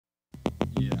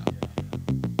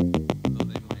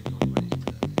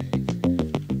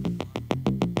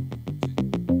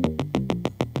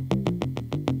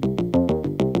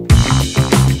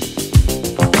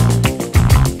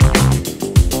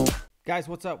Guys,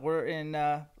 what's up? We're in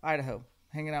Idaho,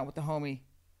 hanging out with the homie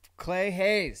Clay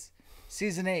Hayes,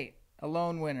 Season 8, a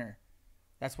lone winner.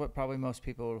 That's what probably most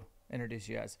people introduce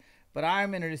you as. But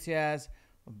I'm introduced you as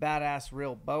a badass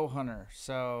real bow hunter.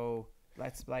 So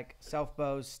that's like self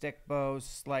bows, stick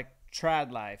bows, like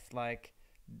trad life, like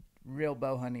real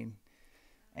bow hunting.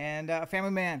 And a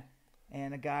family man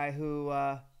and a guy who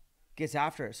gets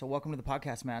after it. So welcome to the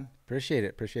podcast, man. Appreciate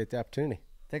it. Appreciate the opportunity.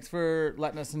 Thanks for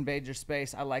letting us invade your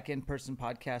space. I like in-person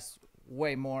podcasts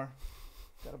way more.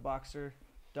 Got a boxer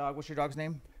dog. What's your dog's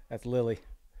name? That's Lily.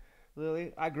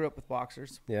 Lily. I grew up with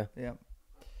boxers. Yeah. Yeah.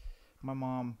 My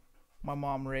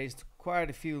mom raised quite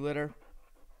a few litter.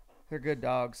 They're good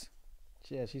dogs.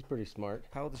 Yeah, she's pretty smart.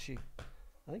 How old is she?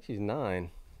 I think she's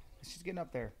 9. She's getting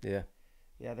up there. Yeah.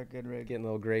 Yeah, they're good rig. Getting a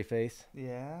little gray face.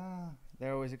 Yeah.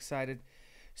 They're always excited.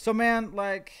 So, man,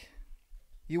 like,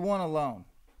 you won alone.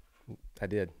 I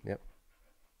did. Yep.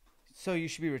 So you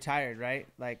should be retired, right?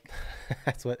 Like,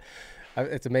 that's what.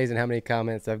 It's amazing how many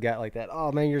comments I've got like that.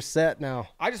 Oh man, you're set now.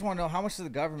 I just want to know, how much does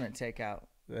the government take out?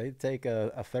 They take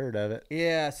a third of it.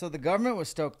 Yeah. So the government was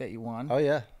stoked that you won. Oh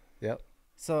yeah. Yep.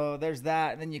 So there's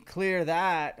that. And then you clear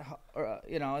that,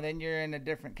 and then you're in a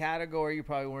different category you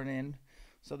probably weren't in.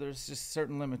 So there's just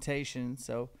certain limitations.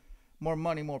 So more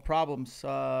money, more problems.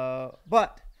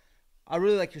 But I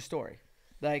really like your story.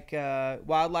 Like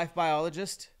wildlife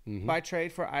biologist by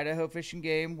trade for Idaho Fish and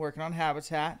Game, working on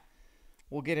habitat.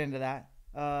 We'll get into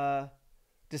that.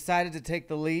 Decided to take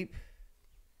the leap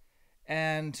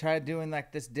and try doing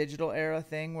like this digital era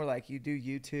thing where like you do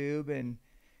YouTube and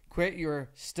quit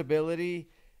your stability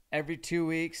every 2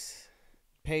 weeks,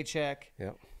 paycheck,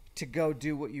 to go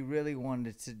do what you really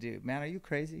wanted to do. Man, are you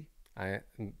crazy?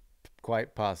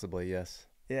 Quite possibly, yes.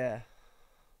 Yeah.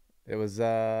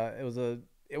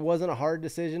 It wasn't a hard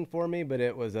decision for me, but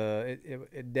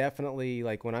it definitely,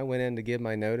 like when I went in to give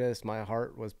my notice, my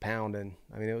heart was pounding.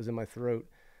 I mean, it was in my throat,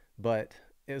 but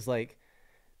it was like,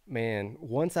 man,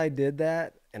 once I did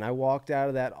that and I walked out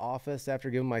of that office after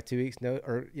giving my 2 weeks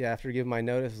after giving my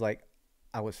notice, like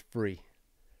I was free.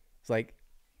 It's like,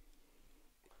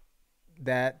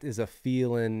 that is a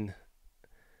feeling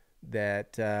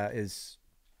that is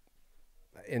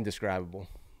indescribable,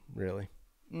 really.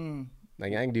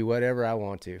 Like I can do whatever I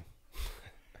want to.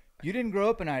 You didn't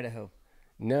grow up in Idaho?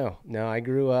 No. I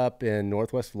grew up in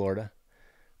Northwest Florida.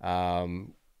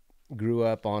 Grew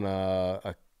up on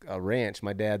a ranch.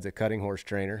 My dad's a cutting horse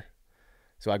trainer.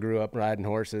 So I grew up riding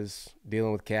horses,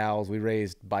 dealing with cows. We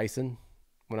raised bison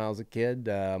when I was a kid.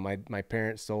 My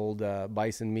parents sold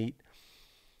bison meat.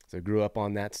 So I grew up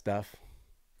on that stuff.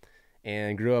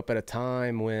 And grew up at a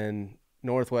time when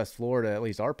Northwest Florida, at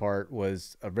least our part,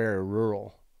 was a very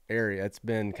rural area. It's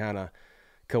been kind of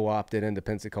co-opted into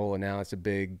Pensacola now. It's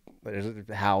there's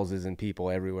houses and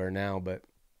people everywhere now. But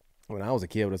when I was a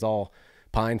kid, it was all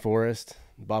pine forest,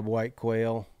 bobwhite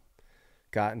quail,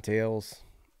 cottontails,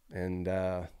 and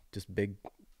just big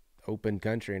open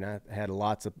country. And I had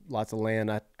lots of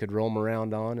land I could roam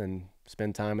around on and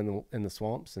spend time in the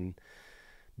swamps and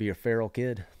be a feral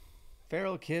kid.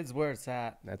 Feral kids, where it's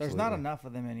at. Absolutely. There's not enough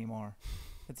of them anymore.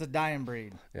 It's a dying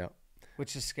breed. Yeah.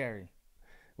 Which is scary.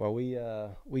 Well,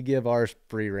 we give ours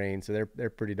free rein, so they're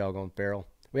pretty doggone feral.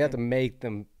 We have to make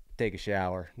them take a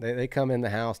shower. They come in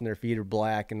the house and their feet are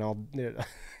black and all.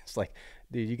 It's like,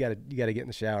 dude, you gotta get in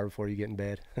the shower before you get in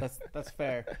bed. That's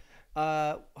fair.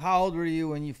 How old were you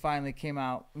when you finally came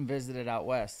out and visited out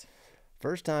west?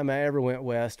 First time I ever went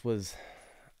west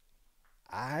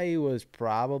I was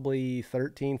probably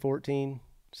 13, 14,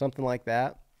 something like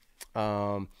that.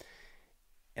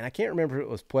 And I can't remember if it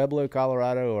was Pueblo,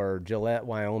 Colorado or Gillette,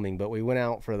 Wyoming, but we went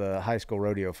out for the high school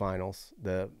rodeo finals,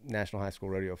 the National High School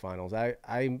Rodeo Finals.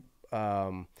 I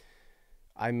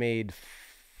made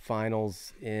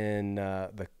finals in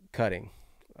the cutting,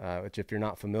 which if you're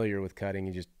not familiar with cutting,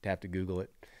 you just have to Google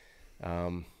it.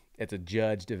 It's a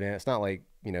judged event. It's not like,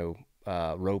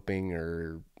 roping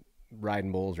or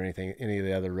riding bulls or any of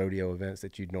the other rodeo events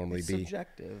that you'd normally be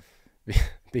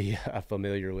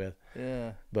familiar with.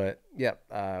 Yeah. But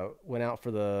went out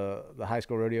for the high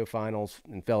school rodeo finals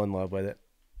and fell in love with it.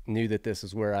 Knew that this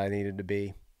is where I needed to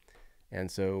be,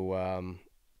 and so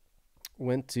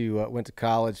went to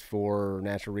college for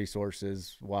natural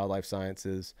resources, wildlife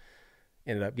sciences.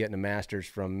 Ended up getting a master's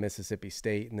from Mississippi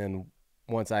State, and then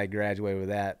once I graduated with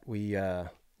that, we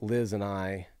Liz and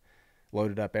I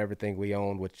loaded up everything we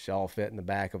owned, which all fit in the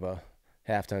back of a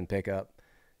half-ton pickup,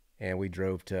 and we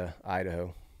drove to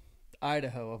Idaho.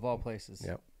 Idaho, of all places.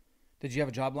 Yep. Did you have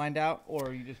a job lined out,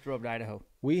 or you just drove to Idaho?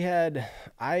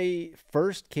 I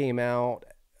first came out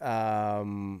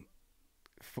to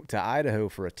Idaho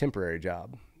for a temporary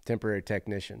job, temporary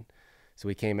technician. So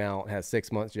we came out, had a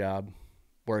 6-month job,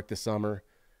 worked the summer,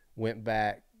 went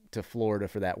back to Florida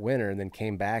for that winter, and then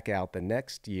came back out the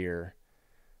next year,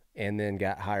 and then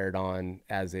got hired on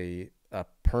as a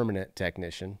permanent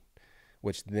technician,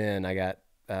 which then I got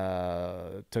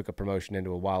took a promotion into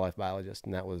a wildlife biologist,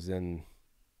 and that was in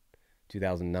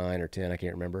 2009 or 10, I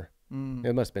can't remember.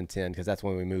 It must have been 10 because that's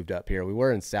when we moved up here. We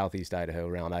were in southeast Idaho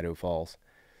around Idaho Falls,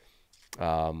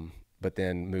 but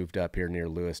then moved up here near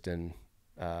Lewiston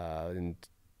in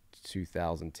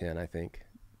 2010, I think.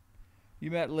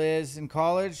 You met Liz in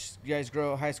college. You guys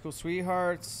grow high school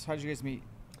sweethearts. How'd you guys meet?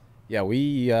 Yeah,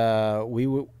 we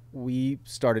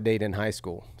started dating in high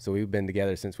school, so we've been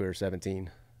together since we were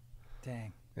 17.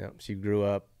 Dang. Yeah, she grew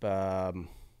up,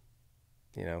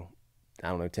 you know, I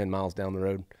don't know, 10 miles down the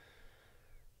road.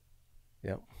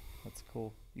 Yep. That's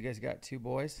cool. You guys got 2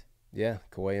 boys? Yeah,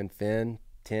 Coy and Finn,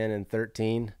 10 and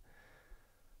 13.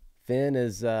 Finn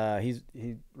is he's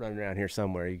running around here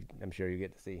somewhere. I'm sure you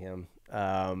get to see him.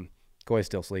 Coy's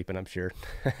still sleeping, I'm sure.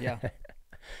 Yeah.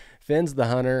 Finn's the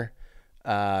hunter.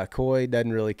 Coy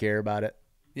doesn't really care about it.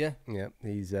 Yeah. Yeah.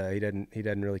 He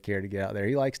doesn't really care to get out there.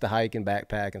 He likes to hike and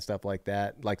backpack and stuff like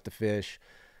that. Likes to fish,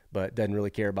 but doesn't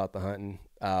really care about the hunting.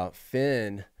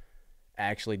 Finn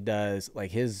actually does,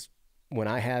 like, when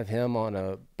I have him on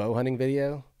a bow hunting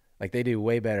video, like, they do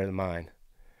way better than mine.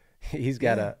 He's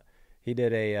got we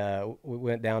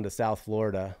went down to South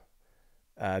Florida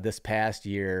this past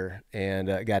year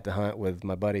and got to hunt with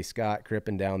my buddy Scott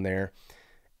Crippen down there.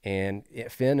 And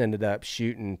Finn ended up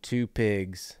shooting 2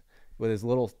 pigs with his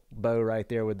little bow right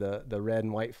there with the red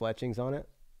and white fletchings on it,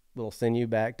 little sinew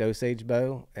back Osage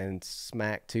bow, and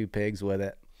smacked 2 pigs with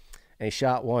it. And he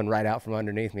shot one right out from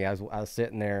underneath me. I was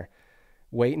sitting there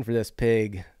waiting for this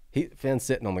pig. Finn's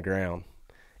sitting on the ground,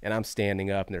 and I'm standing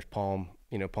up, and there's palm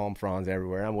fronds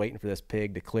everywhere. I'm waiting for this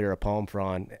pig to clear a palm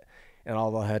frond, and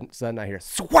all of a sudden I hear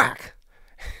swack.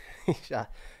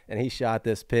 He shot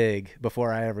this pig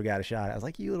before I ever got a shot. I was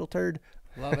like, "You little turd!"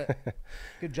 Love it.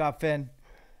 Good job, Finn.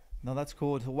 No, that's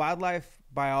cool. It's a wildlife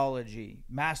biology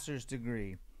master's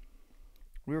degree.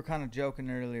 We were kind of joking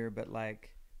earlier, but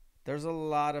like, there's a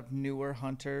lot of newer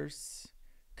hunters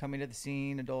coming to the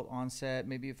scene, adult onset,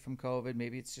 maybe from COVID,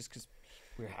 maybe it's just because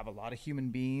we have a lot of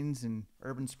human beings and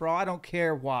urban sprawl. I don't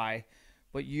care why,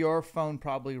 but your phone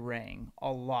probably rang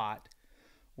a lot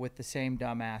with the same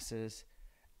dumbasses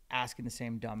asking the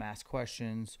same dumbass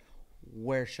questions.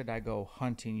 Where should I go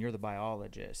hunting? You're the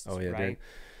biologist. Oh yeah, right? dude.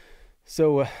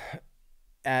 So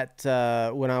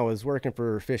when I was working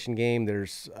for Fish and Game,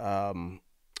 there's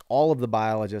all of the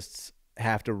biologists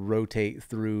have to rotate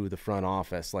through the front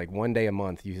office. Like, one day a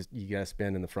month you gotta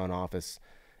spend in the front office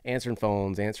answering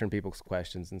phones, answering people's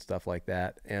questions and stuff like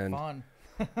that. And fun.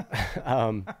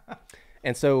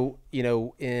 And so,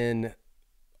 in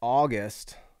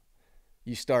August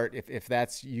you start, if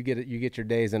that's, you get your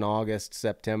days in August,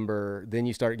 September, then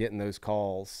you start getting those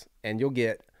calls, and you'll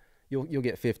get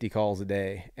 50 calls a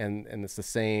day, and it's the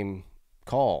same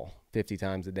call 50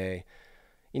 times a day.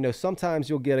 Sometimes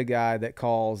you'll get a guy that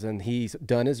calls and he's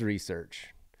done his research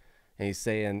and he's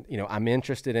saying, I'm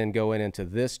interested in going into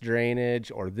this drainage,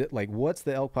 or like, what's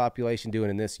the elk population doing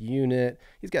in this unit?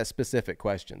 He's got specific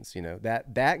questions.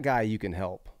 That guy you can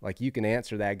help. Like, you can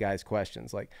answer that guy's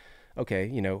questions. Like,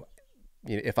 okay,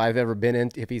 if I've ever been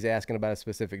in, if he's asking about a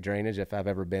specific drainage, if I've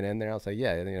ever been in there, I'll say,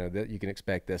 yeah, you can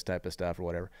expect this type of stuff or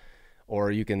whatever.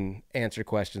 Or you can answer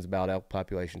questions about elk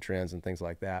population trends and things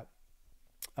like that.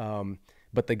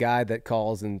 But the guy that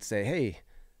calls and say, hey,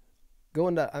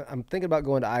 I'm thinking about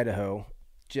going to Idaho,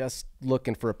 just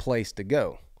looking for a place to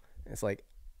go. It's like,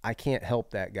 I can't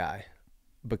help that guy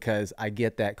because I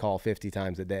get that call 50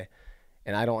 times a day,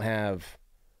 and I don't have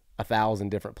 1,000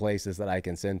 different places that I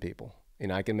can send people.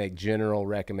 I can make general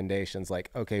recommendations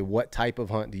like, okay, what type of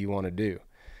hunt do you want to do?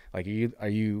 Like, are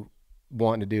you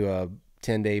wanting to do a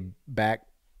 10-day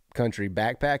backcountry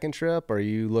backpacking trip? Are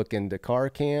you looking to car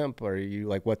camp? Or are you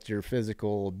like, what's your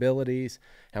physical abilities?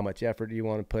 How much effort do you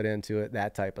want to put into it?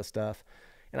 That type of stuff.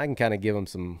 And I can kind of give them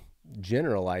some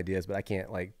general ideas, but I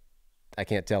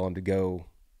can't tell them to go,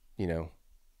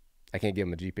 I can't give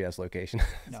them a GPS location.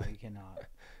 No, you cannot.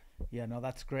 Yeah, no,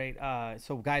 that's great.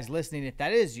 So guys listening, if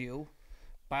that is you,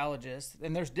 biologists,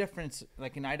 and there's difference,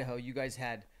 like in Idaho, you guys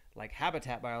had like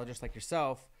habitat biologists like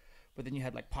yourself, but then you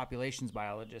had like populations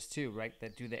biologists too, right?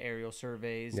 That do the aerial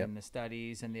surveys and the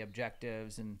studies and the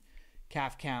objectives and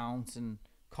calf counts and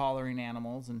collaring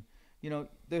animals. And,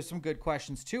 there's some good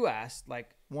questions to ask, like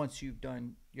once you've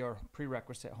done your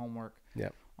prerequisite homework.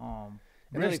 Yep.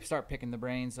 Really start picking the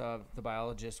brains of the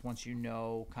biologist once you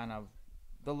know kind of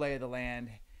the lay of the land.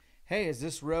 hey, is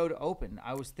this road open?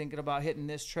 I was thinking about hitting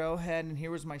this trailhead, and here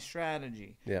was my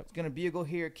strategy. Yep. It's going to bugle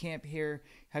here, camp here.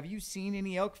 Have you seen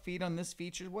any elk feed on this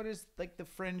feature? What is, like, the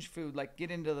fringe food? Like,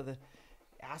 get into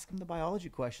ask them the biology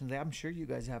questions. I'm sure you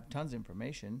guys have tons of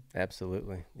information.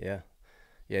 Absolutely. Yeah.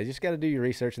 Yeah, you just got to do your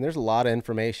research, and there's a lot of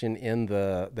information in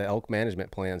the elk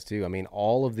management plans too. I mean,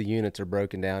 all of the units are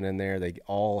broken down in there. They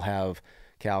all have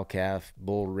cow-calf,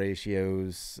 bull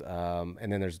ratios, and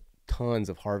then there's tons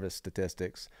of harvest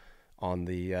statistics on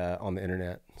the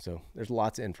internet. So there's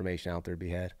lots of information out there to be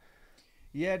had.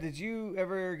 Yeah, did you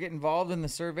ever get involved in the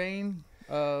surveying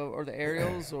or the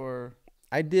aerials or?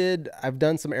 I did. I've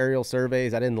done some aerial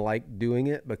surveys. I didn't like doing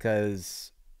it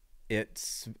because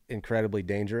it's incredibly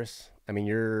dangerous. I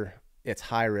mean, it's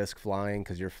high risk flying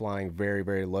because you're flying very,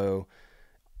 very low.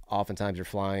 Oftentimes you're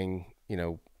flying,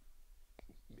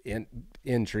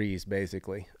 in trees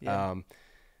basically. Yeah.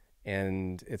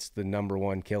 And it's the number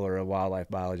one killer of wildlife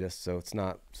biologists. So it's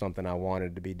not something I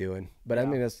wanted to be doing, but I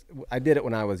mean, I did it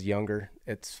when I was younger.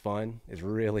 It's fun. It's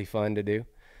really fun to do.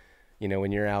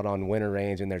 When you're out on winter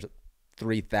range and there's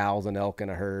 3,000 elk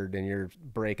in a herd and you're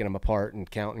breaking them apart and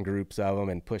counting groups of them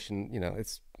and pushing,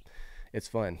 it's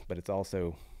fun, but it's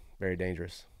also very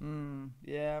dangerous.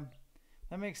 Yeah,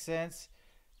 that makes sense.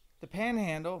 The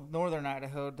Panhandle, northern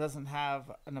Idaho, doesn't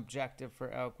have an objective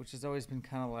for elk, which has always been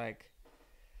kind of like,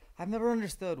 I've never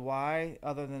understood why,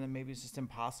 other than maybe it's just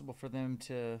impossible for them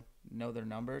to know their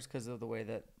numbers because of the way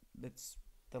that it's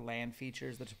the land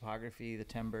features, the topography, the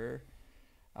timber.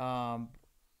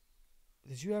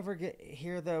 Did you ever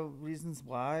hear the reasons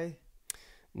why?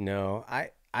 No,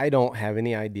 I don't have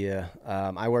any idea.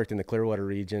 I worked in the Clearwater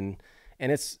region,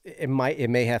 and it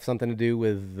may have something to do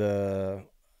with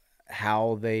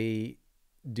how they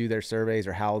do their surveys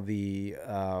or how the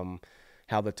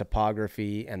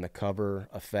topography and the cover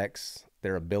affects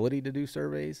their ability to do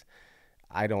surveys.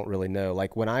 I don't really know.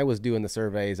 Like when I was doing the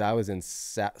surveys, I was in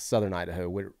southern Idaho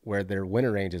where their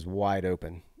winter range is wide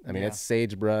open. I mean, it's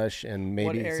sagebrush and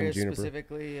maybe some juniper. What area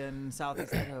specifically in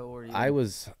southeast Idaho were you? I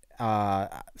was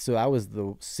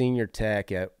the senior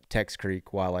tech at Tex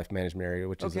Creek Wildlife Management Area,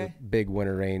 which is a big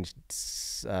winter range,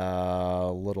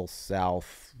 little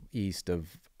southeast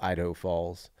of Idaho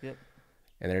Falls. Yep.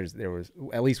 And there was,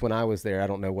 at least when I was there, I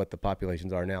don't know what the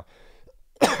populations are now,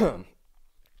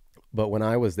 but when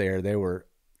I was there were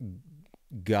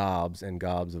gobs and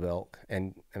gobs of elk,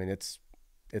 and I mean it's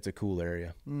a cool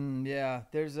area. Yeah,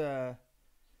 that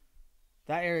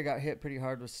area got hit pretty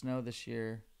hard with snow this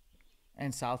year,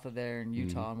 and south of there in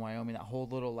Utah and Wyoming, that whole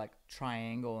little like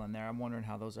triangle in there. I'm wondering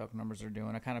how those elk numbers are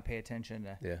doing. I kind of pay attention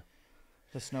to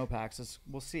the snowpacks.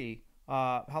 We'll see.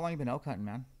 How long you been elk hunting,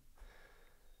 man?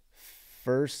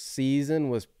 First season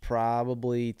was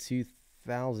probably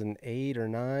 2008 or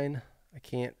 9. I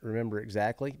can't remember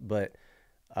exactly, but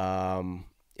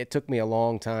it took me a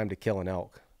long time to kill an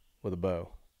elk with a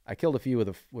bow. I killed a few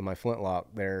with my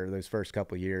flintlock there those first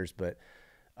couple of years, but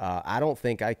I don't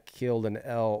think I killed an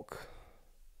elk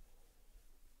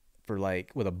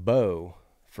with a bow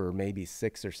for maybe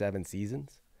 6 or 7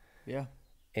 seasons. Yeah.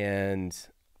 And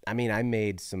I mean, I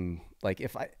made some, like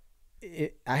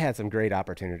I had some great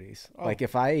opportunities. Like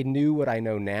if I knew what I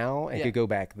know now and could go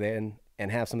back then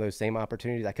and have some of those same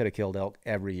opportunities, I could have killed elk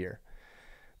every year.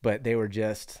 But they were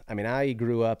just, I mean, I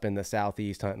grew up in the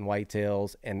Southeast hunting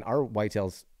whitetails, and our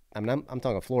whitetails, I mean, I'm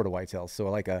talking Florida whitetails. So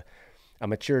like a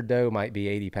mature doe might be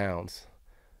 80 pounds,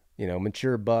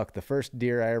 mature buck. The first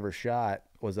deer I ever shot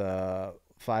was a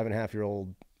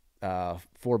 5.5-year-old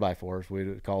 4x4s.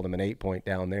 We called him an 8-point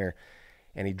down there,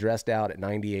 and he dressed out at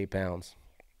 98 pounds.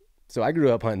 So I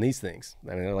grew up hunting these things.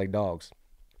 I mean, they're like dogs.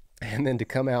 And then to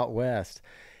come out west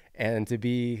and to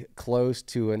be close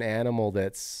to an animal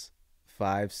that's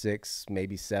 5, 6,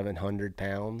 maybe 700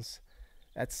 pounds,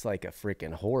 that's like a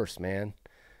freaking horse, man.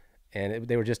 And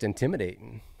they were just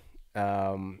intimidating.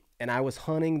 And I was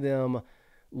hunting them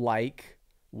like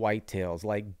whitetails,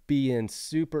 like being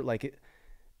super, like it,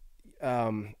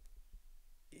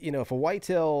 if a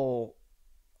whitetail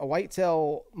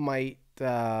might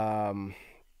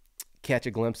catch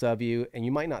a glimpse of you and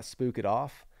you might not spook it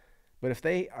off, but if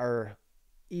they are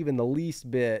even the least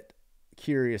bit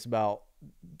curious about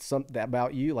something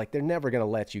about you, like they're never going to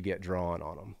let you get drawn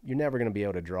on them. You're never going to be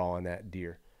able to draw on that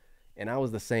deer. And I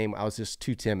was the same. I was just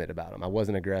too timid about them. I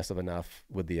wasn't aggressive enough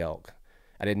with the elk.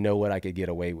 I didn't know what I could get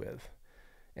away with.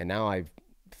 And now I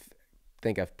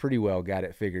think I've pretty well got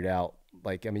it figured out.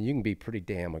 Like, I mean, you can be pretty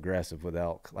damn aggressive with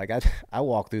elk. Like I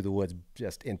walk through the woods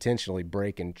just intentionally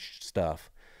breaking stuff.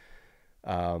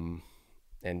 And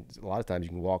a lot of times you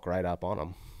can walk right up on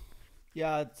them.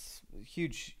 Yeah, it's a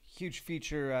huge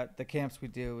feature at the camps we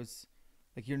do is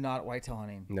Like, you're not whitetail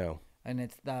hunting. No. And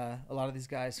it's a lot of these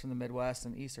guys from the Midwest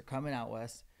and East are coming out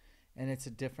West, and it's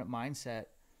a different mindset.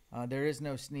 There is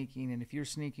no sneaking, and if you're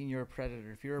sneaking, you're a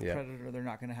predator. If you're a predator, they're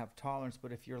not going to have tolerance.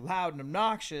 But if you're loud and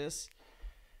obnoxious,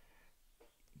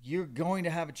 you're going to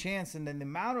have a chance. And then the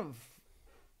amount of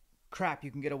crap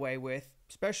you can get away with,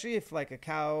 especially if like a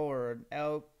cow or an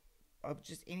elk, or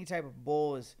just any type of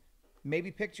bull is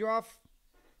maybe picked you off,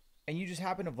 and you just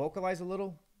happen to vocalize a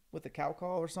little with a cow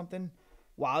call or something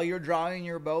while you're drawing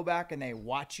your bow back, and they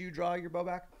watch you draw your bow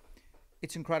back.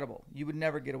 It's incredible. You would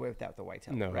never get away with that with the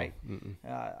whitetail, right?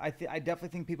 I definitely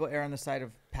think people err on the side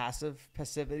of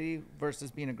passivity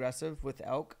versus being aggressive with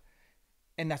elk,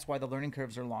 and that's why the learning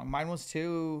curves are long. Mine was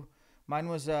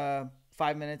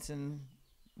 5 minutes in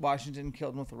Washington,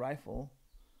 killed them with a rifle.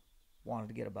 Wanted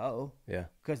to get a bow,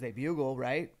 because they bugle,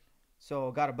 right?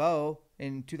 So got a bow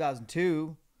in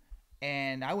 2002,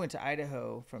 and I went to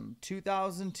Idaho from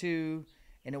 2002,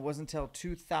 and it wasn't until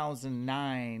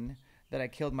 2009 that I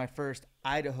killed my first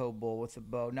Idaho bull with a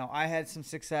bow. Now, I had some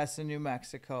success in New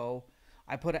Mexico.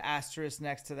 I put an asterisk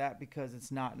next to that because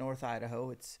it's not North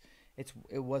Idaho. It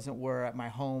wasn't where at my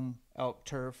home elk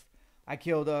turf. I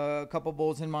killed a couple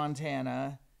bulls in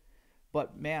Montana.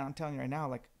 But, man, I'm telling you right now,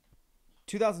 like,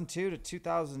 2002 to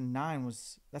 2009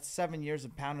 that's 7 years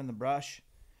of pounding the brush,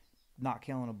 not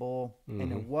killing a bull.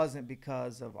 And it wasn't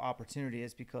because of opportunity.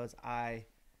 It's because I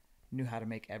knew how to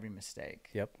make every mistake.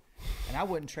 Yep. And I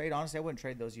wouldn't trade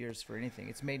those years for anything.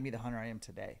 It's made me the hunter I am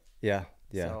today. Yeah.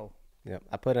 So,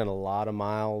 I put in a lot of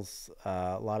miles,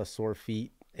 a lot of sore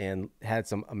feet, and had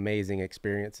some amazing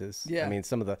experiences. Yeah. I mean,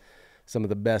 some of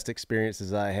the best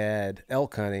experiences I had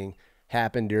elk hunting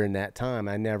happened during that time.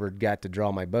 I never got to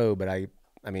draw my bow, but I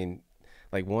mean,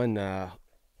 like one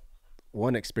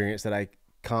experience that I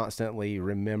constantly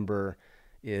remember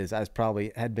is I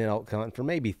had been elk hunting for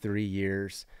maybe 3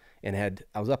 years, and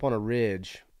I was up on a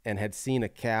ridge and had seen a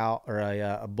cow or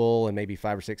a bull and maybe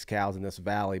 5 or 6 cows in this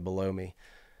valley below me.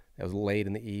 It was late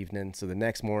in the evening. So the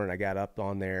next morning I got up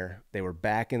on there. They were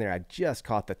back in there. I just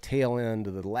caught the tail end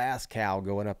of the last cow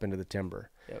going up into the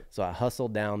timber. Yep. So I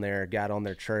hustled down there, got on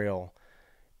their trail,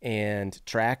 and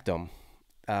tracked them.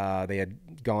 They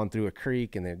had gone through a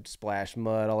creek and they'd splashed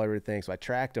mud all over everything. So I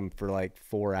tracked them for like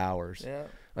 4 hours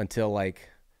until like,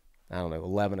 I don't know,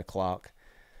 11 o'clock.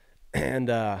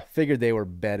 And figured they were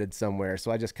bedded somewhere.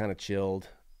 So I just kind of chilled,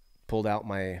 pulled out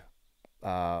my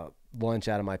lunch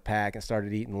out of my pack and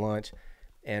started eating lunch.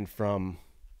 And from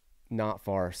not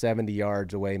far, 70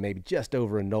 yards away, maybe just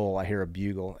over a knoll, I hear a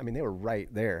bugle. I mean, they were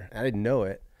right there. I didn't know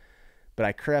it, but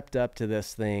I crept up to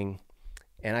this thing,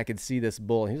 and I could see this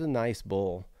bull. He was a nice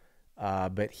bull,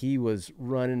 but he was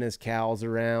running his cows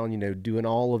around, doing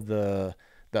all of the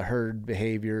herd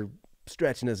behavior,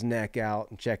 stretching his neck out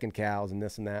and checking cows and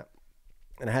this and that.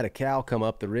 And I had a cow come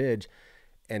up the ridge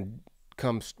and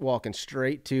come walking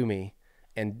straight to me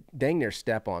and dang near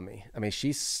step on me. I mean,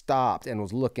 she stopped and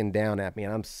was looking down at me,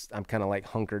 and I'm kind of like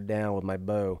hunkered down with my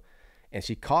bow, and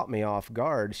she caught me off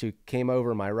guard. She came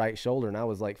over my right shoulder, and I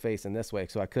was like facing this way,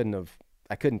 so I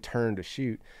couldn't turn to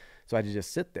shoot. So I had to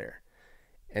just sit there.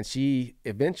 And she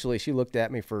looked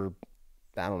at me for,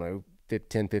 I don't know,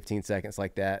 10, 15 seconds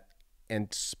like that,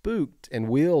 and spooked and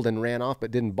wheeled and ran off,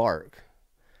 but didn't bark.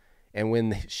 And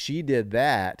when she did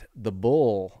that, the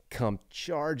bull come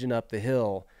charging up the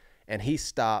hill, and he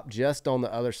stopped just on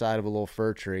the other side of a little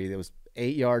fir tree that was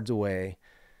 8 yards away,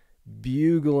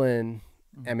 bugling.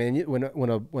 I mean, when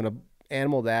a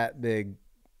animal that big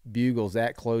bugles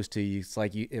that close to you, it's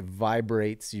like it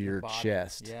vibrates your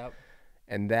chest. Yep.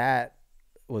 And that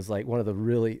was like one of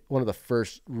the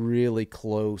first really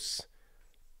close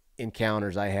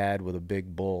encounters I had with a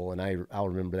big bull, and I'll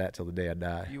remember that till the day I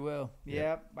die. You will.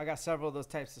 Yep. I got several of those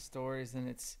types of stories, and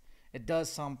it does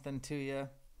something to you.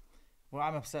 Well,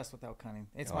 I'm obsessed with elk hunting.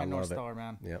 It's my North Star,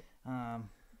 man. Yep.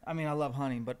 I mean, I love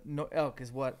hunting, but elk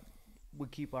is what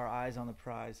would keep our eyes on the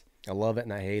prize. I love it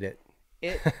and I hate it.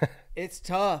 It's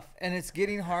tough, and it's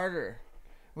getting harder.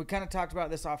 We kind of talked about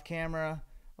this off camera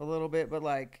a little bit, but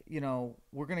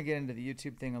we're going to get into the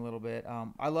YouTube thing a little bit.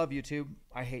 I love YouTube.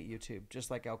 I hate YouTube, just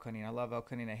like elk hunting. I love elk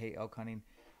hunting. I hate elk hunting.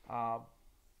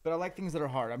 But I like things that are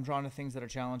hard. I'm drawn to things that are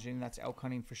challenging. That's elk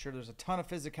hunting for sure. There's a ton of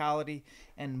physicality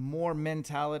and more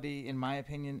mentality, in my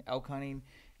opinion, elk hunting.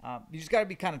 You just got to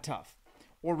be kind of tough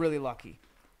or really lucky.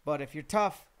 But if you're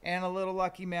tough and a little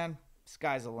lucky, man,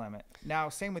 sky's the limit. Now,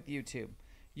 same with YouTube.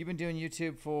 You've been doing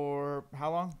YouTube for how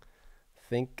long?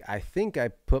 I think I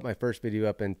put my first video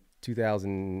up in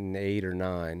 2008 or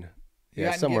 9.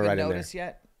 Yeah, somewhere right in there. You hadn't given notice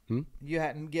yet? You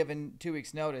hadn't given 2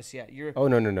 weeks notice yet.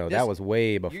 No. That was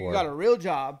way before. You got a real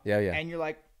job. Yeah. And you're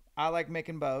like, I like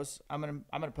making bows. I'm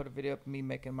gonna put a video up of me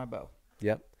making my bow.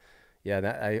 Yep. Yeah,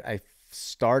 that I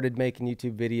started making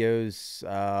YouTube videos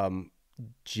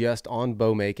just on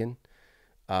bow making.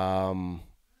 Didn't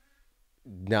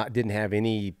have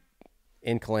any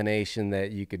inclination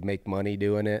that you could make money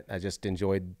doing it. I just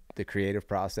enjoyed the creative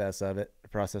process of it,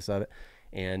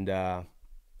 and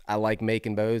I like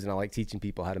making bows, and I like teaching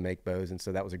people how to make bows, and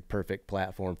so that was a perfect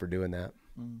platform for doing that.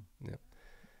 Yeah.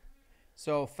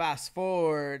 So fast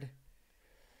forward,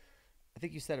 I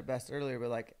think you said it best earlier, but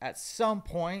like at some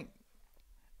point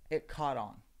it caught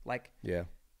on. Like Yeah.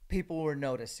 people were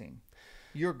noticing.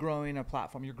 You're growing a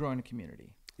platform, you're growing a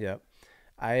community. Yeah.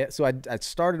 I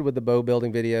started with the bow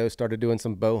building video, started doing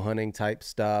some bow hunting type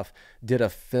stuff, did a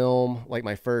film, like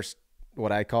my first,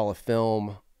 what I call a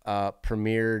film,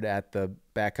 premiered at the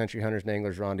Backcountry Hunters and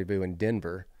Anglers Rendezvous in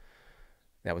Denver.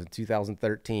 That was in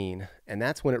 2013. And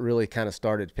that's when it really kind of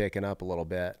started picking up a little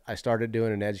bit. I started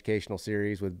doing an educational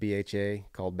series with BHA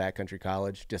called Backcountry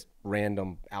College, just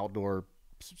random outdoor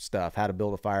stuff, how to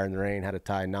build a fire in the rain, how to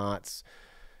tie knots,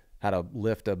 how to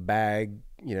lift a bag,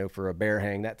 you know, for a bear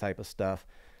hang, that type of stuff.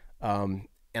 And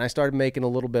I started making a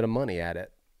little bit of money at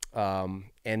it.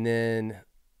 And then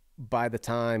by the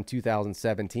time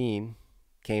 2017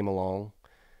 came along,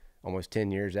 almost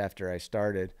 10 years after I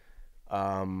started,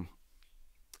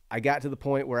 I got to the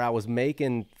point where I was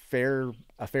making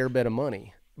a fair bit of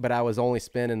money, but I was only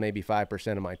spending maybe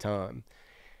 5% of my time.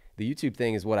 The YouTube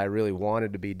thing is what I really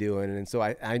wanted to be doing. And so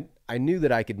I knew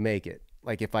that I could make it.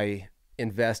 Like if I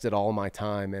invested all my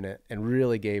time in it and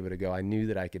really gave it a go, I knew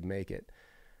that I could make it.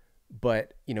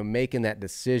 But, you know, making that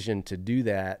decision to do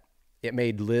that, it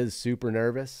made Liz super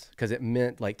nervous because it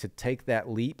meant like to take that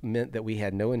leap meant that we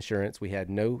had no insurance. We had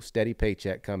no steady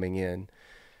paycheck coming in.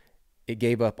 It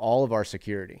gave up all of our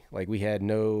security. Like we had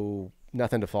nothing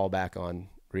to fall back on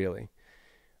really.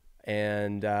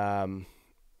 And,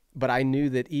 but I knew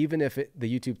that even if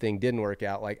the YouTube thing didn't work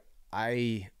out, like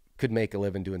I could make a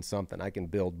living doing something. I can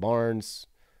build barns.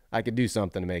 I could do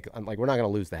something to make, I'm like, we're not going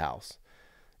to lose the house,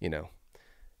 you know?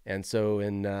 And so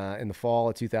in the fall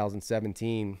of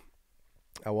 2017,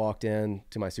 I walked in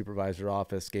to my supervisor's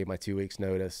office, gave my 2 weeks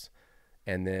notice,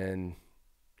 and then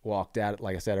walked out.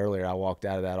 Like I said earlier, I walked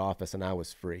out of that office and I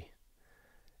was free.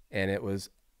 And it was,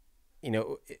 you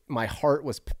know, my heart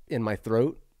was in my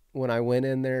throat when I went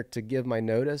in there to give my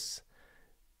notice,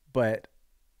 but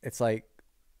it's like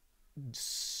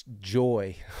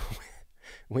joy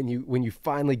when you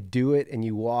finally do it and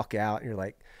you walk out and you're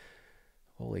like,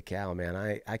 holy cow,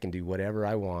 man, I can do whatever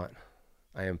I want.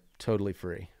 I am totally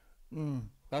free.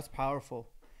 That's powerful.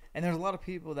 And there's a lot of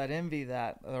people that envy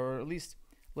that, or at least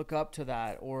look up to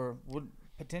that, or would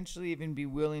potentially even be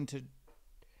willing to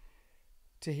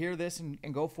hear this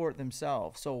and go for it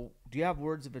themselves. So do you have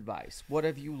words of advice? What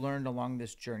have you learned along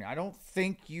this journey? I don't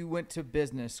think you went to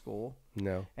business school.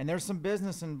 No. And there's some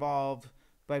business involved.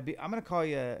 I'm going to call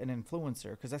you an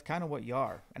influencer because that's kind of what you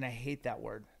are. And I hate that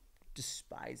word.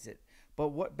 Despise it. But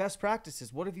what best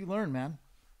practices? What have you learned, man,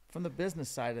 from the business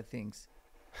side of things?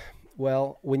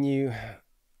 Well, when you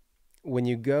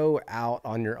go out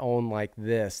on your own like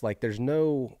this, like there's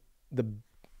no, the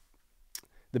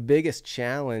biggest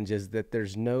challenge is that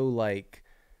there's no like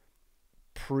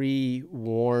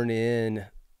pre-worn in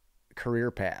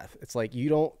career path. It's like, you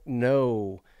don't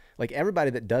know, like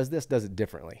everybody that does this does it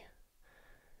differently.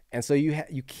 And so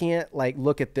you can't like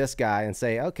look at this guy and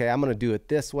say, okay, I'm going to do it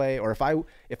this way. Or if I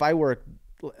work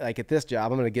like at this job,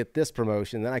 I'm going to get this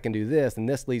promotion, then I can do this, and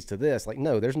this leads to this. Like,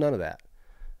 no, there's none of that.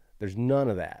 There's none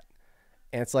of that.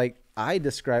 And it's like,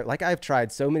 I've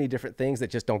tried so many different things that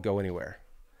just don't go anywhere.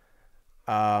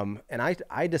 And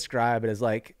I describe it as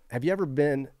like, have you ever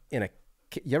been in a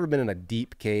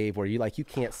deep cave where you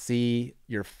can't see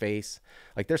your face?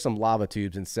 Like there's some lava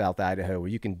tubes in South Idaho where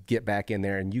you can get back in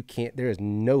there and there is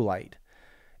no light.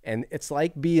 And it's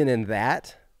like being in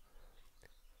that.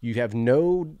 You have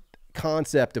no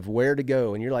concept of where to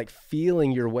go. And you're like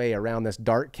feeling your way around this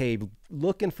dark cave,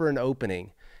 looking for an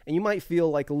opening. And you might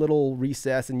feel like a little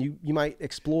recess and you might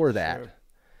explore that. Sure.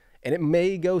 And it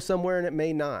may go somewhere and it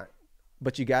may not.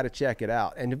 But you got to check it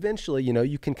out. And eventually, you know,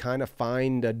 you can kind of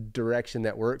find a direction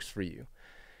that works for you.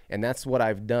 And that's what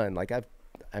I've done. Like I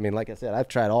said, I've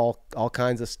tried all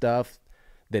kinds of stuff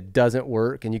that doesn't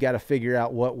work, and you got to figure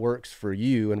out what works for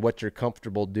you and what you're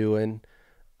comfortable doing,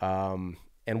 and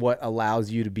what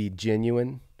allows you to be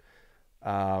genuine.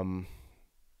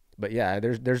 But yeah,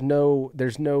 there's no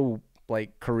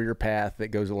like career path that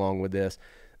goes along with this.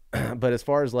 But as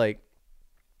far as like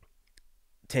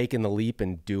taking the leap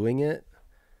and doing it,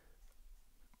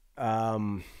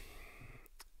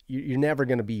 you're never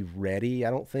going to be ready,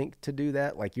 I don't think, to do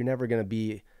that. Like you're never going to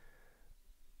be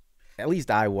at least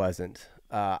I wasn't.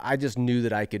 I just knew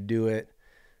that I could do it.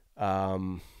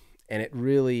 And it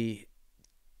really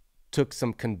took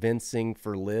some convincing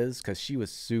for Liz because she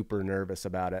was super nervous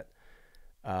about it.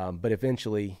 But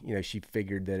eventually, you know, she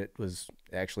figured that it was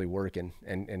actually working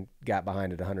and got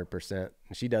behind it 100%.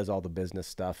 And she does all the business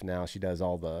stuff now. She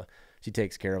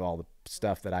takes care of all the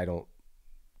stuff that I don't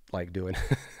like doing.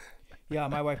 Yeah,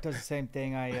 my wife does the same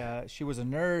thing. She was a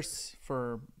nurse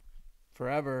for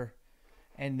forever.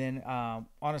 And then,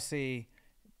 honestly,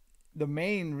 the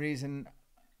main reason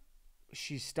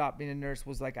she stopped being a nurse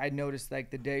was like, I noticed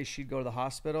like the day she'd go to the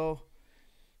hospital.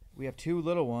 We have two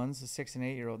little ones, a 6 and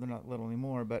 8 year old. They're not little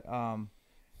anymore, but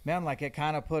man, like it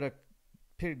kind of put a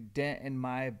dent in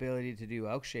my ability to do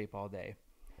ElkShape all day,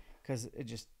 because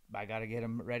I got to get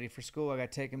them ready for school. I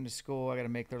got to take them to school. I got to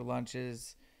make their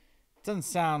lunches. It doesn't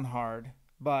sound hard,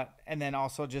 and then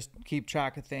also just keep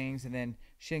track of things. And then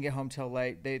she didn't get home till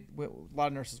late. A lot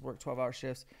of nurses work 12-hour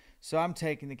shifts, so I'm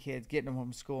taking the kids, getting them home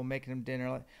from school, making them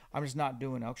dinner. I'm just not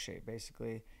doing ElkShape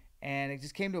basically, and it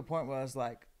just came to a point where I was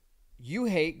like, you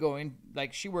hate going,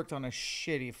 like she worked on a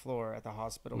shitty floor at the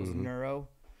hospital. It was neuro.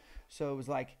 So it was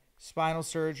like spinal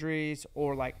surgeries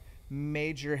or like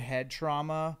major head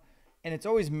trauma. And it's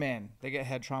always men. They get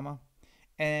head trauma.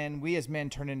 And we as men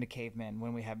turn into cavemen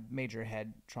when we have major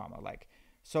head trauma. Like,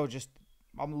 so just,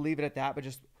 I'm gonna leave it at that, but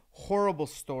just horrible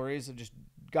stories of just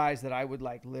guys that I would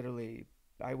like literally,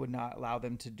 I would not allow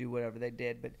them to do whatever they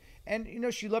did. But, and you know,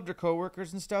 she loved her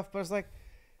coworkers and stuff, but I was like,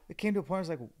 it came to a point, I was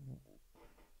like,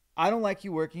 I don't like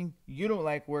you working. You don't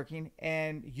like working.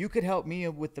 And you could help me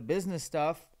with the business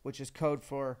stuff, which is code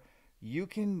for you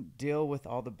can deal with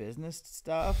all the business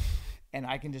stuff and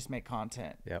I can just make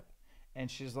content. Yep.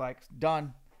 And she's like,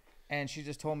 done. And she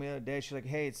just told me the other day, she's like,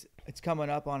 hey, it's coming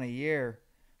up on a year.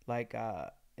 Like,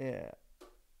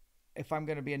 if I'm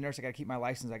going to be a nurse, I got to keep my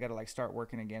license. I got to like start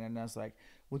working again. And I was like,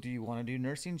 well, do you want to do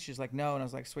nursing? She's like, no. And I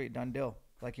was like, sweet, done deal.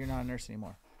 Like, you're not a nurse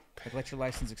anymore. Like, let your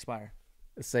license expire.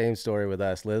 Same story with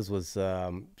us. Liz was,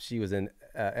 she was in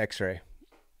X-ray.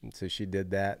 And so she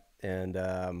did that, and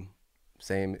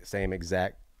same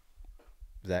exact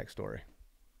story.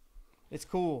 It's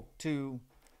cool to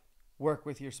work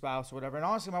with your spouse or whatever. And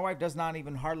honestly, my wife does not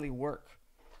even hardly work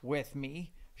with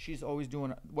me. She's always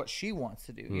doing what she wants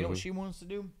to do. You know what she wants to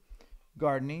do?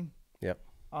 Gardening. Yep.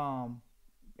 Home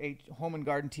and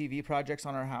garden TV projects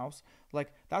on our house.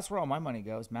 Like, that's where all my money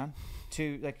goes, man.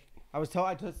 To like, I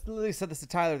just literally said this to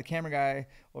Tyler, the camera guy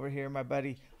over here, my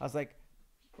buddy. I was like,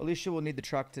 Alicia will need the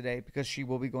truck today because she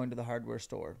will be going to the hardware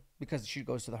store, because she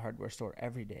goes to the hardware store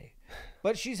every day.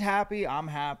 But she's happy, I'm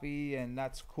happy, and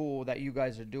that's cool that you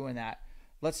guys are doing that.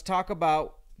 Let's talk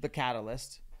about the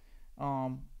catalyst,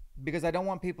 because I don't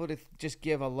want people to just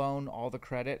give Alone all the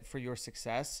credit for your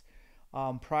success.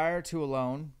 Prior to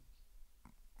Alone,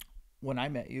 when I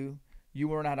met you, you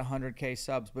weren't at 100K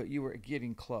subs, but you were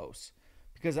getting close.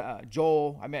 Because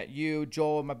Joel, I met you,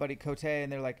 Joel, and my buddy Cote,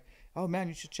 and they're like, oh man,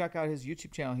 you should check out his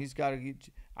YouTube channel. He's got a YouTube.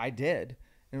 I did. And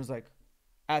it was like,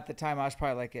 at the time, I was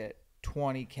probably like at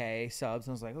 20K subs.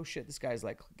 And I was like, oh shit, this guy's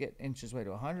like inches his way to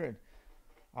 100.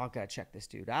 I gotta check this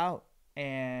dude out.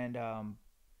 And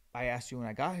I asked you when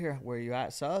I got here, where you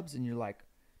at subs? And you're like,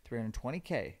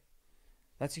 320K.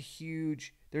 That's a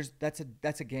huge, that's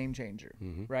a game changer,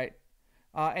 right?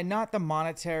 And not the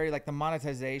monetary, like the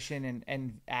monetization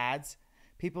and ads.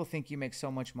 People think you make so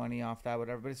much money off that,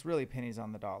 whatever, but it's really pennies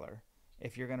on the dollar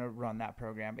if you're going to run that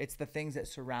program. It's the things that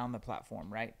surround the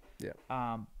platform, right?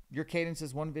 Yeah. Your cadence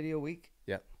is one video a week?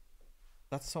 Yep.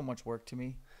 That's so much work to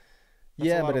me. That's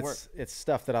yeah, but it's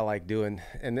stuff that I like doing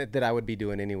and that I would be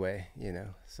doing anyway, you know.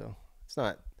 So it's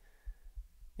not,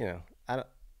 you know, I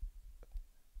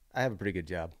have a pretty good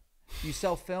job. You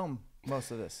self-film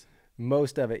most of this?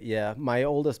 Most of it, yeah. My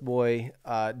oldest boy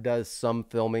does some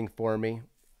filming for me.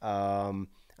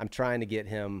 I'm trying to get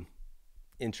him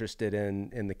interested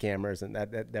in the cameras, and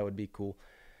that would be cool.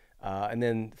 And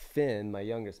then Finn, my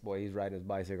youngest boy, he's riding his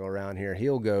bicycle around here.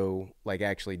 He'll go like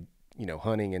actually, you know,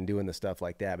 hunting and doing the stuff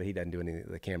like that, but he doesn't do any of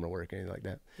the camera work or anything like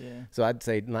that. Yeah. So I'd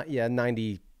say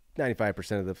 95%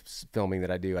 of the filming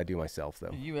that I do myself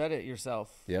though. You edit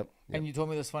yourself. Yep. And you told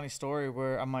me this funny story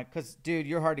where I'm like, cause dude,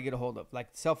 you're hard to get a hold of. Like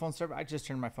cell phone service, I just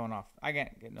turned my phone off. I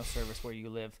can't get no service where you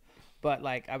live. But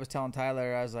like I was telling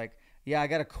Tyler, I was like, yeah, I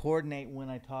got to coordinate when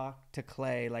I talk to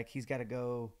Clay. Like he's got to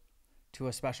go to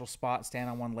a special spot, stand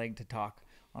on one leg to talk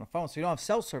on a phone. So you don't have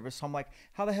cell service. So I'm like,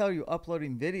 how the hell are you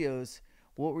uploading videos?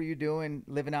 What were you doing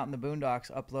living out in the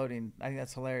boondocks uploading? I think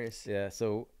that's hilarious. Yeah.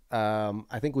 So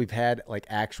I think we've had like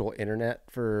actual internet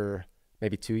for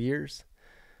maybe 2 years.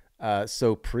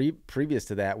 So previous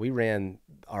to that, we ran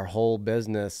our whole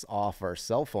business off our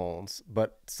cell phones,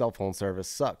 but cell phone service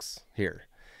sucks here.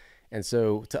 And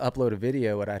so to upload a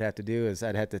video, what I'd have to do is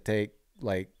I'd have to take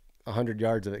like 100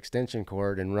 yards of extension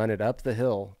cord and run it up the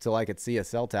hill till I could see a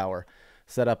cell tower,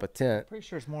 set up a tent. Pretty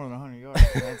sure it's more than 100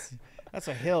 yards. That's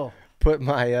a hill. Put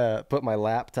my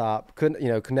laptop,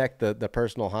 connect the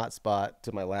personal hotspot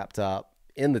to my laptop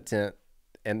in the tent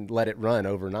and let it run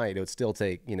overnight. It would still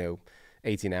take,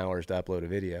 18 hours to upload a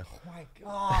video. Oh my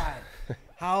God.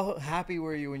 How happy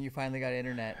were you when you finally got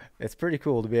internet? It's pretty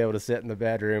cool to be able to sit in the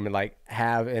bedroom and like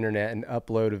have internet and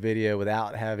upload a video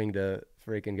without having to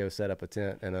freaking go set up a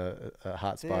tent and a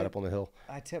hotspot up on the hill.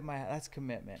 That's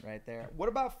commitment right there. What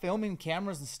about filming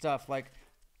cameras and stuff? Like,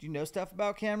 do you know stuff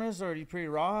about cameras, or are you pretty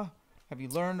raw? Have you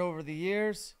learned over the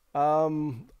years?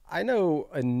 I know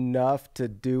enough to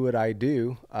do what I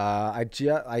do. I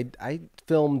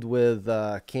filmed with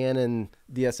Canon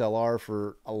DSLR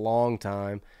for a long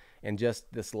time, and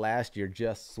just this last year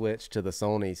just switched to the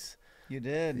Sonys. You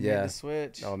did. You Yeah. made the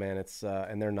switch. Oh man, it's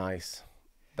and they're nice.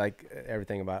 I like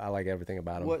everything about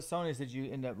them. What Sonys did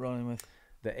you end up rolling with?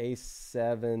 The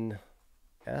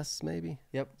A7S maybe?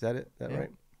 Yep. Is that it? Is that Yep.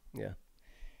 right? Yeah.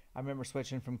 I remember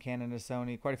switching from Canon to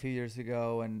Sony quite a few years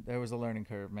ago, and there was a learning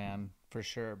curve, man, for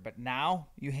sure. But now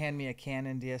you hand me a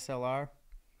Canon DSLR,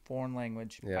 foreign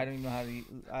language. Yeah. I don't even know how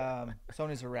to.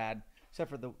 Sonys are rad, except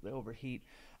for the overheat.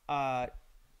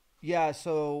 Yeah.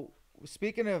 So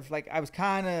speaking of, like, I was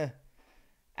kind of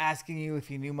asking you if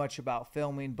you knew much about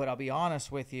filming, but I'll be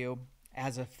honest with you,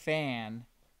 as a fan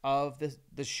of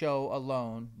the show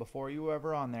alone, before you were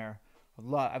ever on there,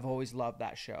 I've always loved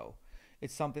that show.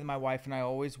 It's something my wife and I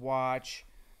always watch,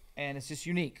 and it's just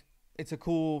unique. It's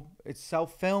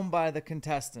self-filmed by the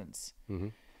contestants. Mm-hmm.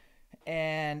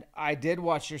 And I did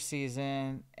watch your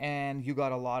season, and you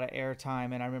got a lot of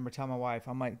airtime. And I remember telling my wife,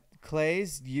 I'm like,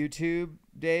 Clay's YouTube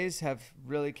days have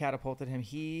really catapulted him.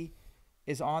 He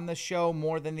is on the show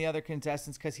more than the other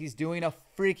contestants because he's doing a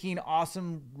freaking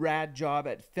awesome, rad job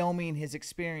at filming his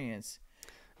experience.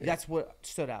 Yeah. That's what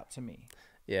stood out to me.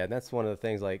 Yeah, that's one of the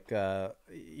things, like,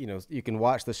 you can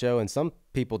watch the show and some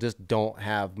people just don't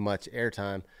have much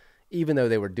airtime, even though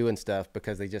they were doing stuff,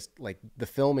 because they just, like, the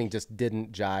filming just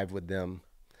didn't jive with them.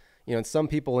 And some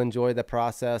people enjoy the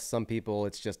process. Some people,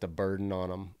 it's just a burden on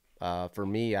them. For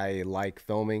me, I like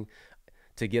filming.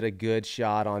 To get a good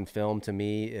shot on film, to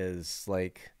me, is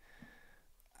like,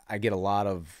 I get a lot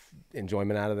of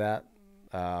enjoyment out of that.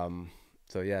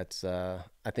 So yeah, it's, I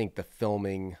think the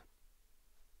filming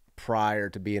prior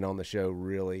to being on the show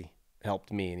really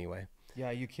helped me anyway.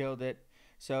 Yeah, you killed it.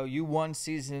 So you won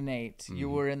season 8. Mm-hmm. You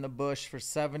were in the bush for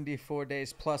 74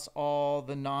 days plus all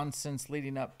the nonsense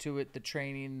leading up to it, the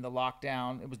training, the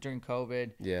lockdown. It was during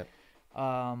COVID. Yeah.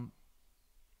 And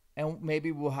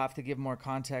maybe we'll have to give more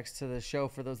context to the show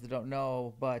for those that don't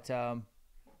know, but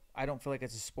I don't feel like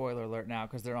it's a spoiler alert now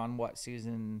because they're on what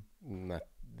season?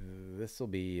 This will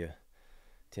be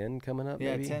 10 coming up.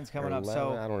 Yeah, maybe? 10's coming up. 11?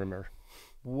 So I don't remember.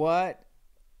 What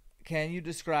can you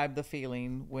describe the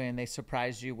feeling when they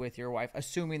surprised you with your wife,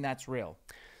 assuming that's real?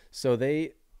 So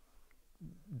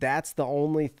that's the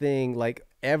only thing. Like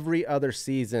every other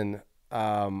season,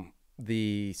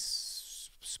 the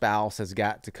spouse has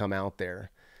got to come out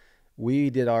there. We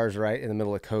did ours right in the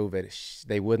middle of COVID.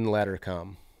 They wouldn't let her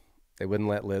come. They wouldn't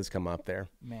let Liz come up there.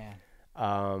 Man.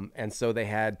 And so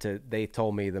they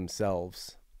told me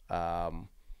themselves. But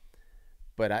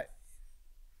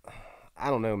I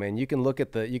don't know, man. You can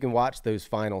you can watch those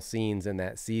final scenes in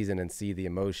that season and see the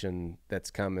emotion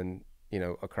that's coming,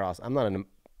 across. I'm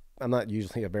not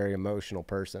usually a very emotional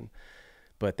person,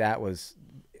 but that was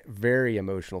very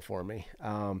emotional for me.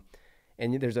 And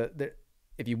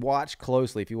if you watch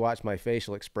closely, if you watch my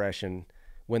facial expression,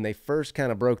 when they first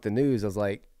kind of broke the news, I was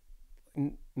like,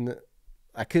 I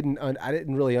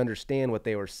didn't really understand what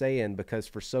they were saying, because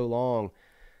for so long,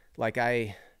 like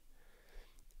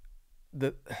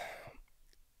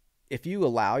if you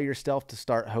allow yourself to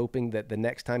start hoping that the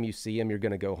next time you see them, you're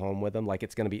going to go home with them, like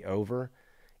it's going to be over.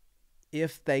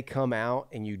 If they come out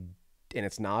and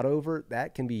it's not over,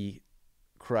 that can be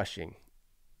crushing.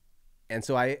 And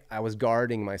so I was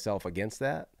guarding myself against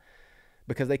that,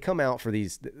 because they come out for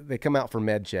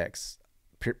med checks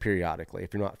periodically,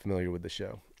 if you're not familiar with the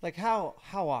show. Like how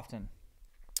often?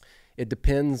 It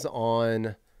depends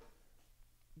on,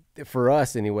 for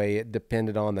us anyway, it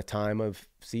depended on the time of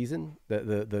season,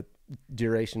 the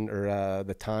duration, or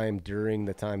the time during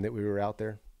the time that we were out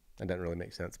there. That doesn't really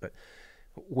make sense, but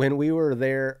when we were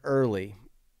there early,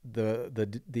 the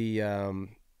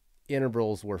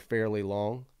intervals were fairly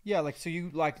long. Yeah, like, so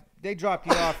they dropped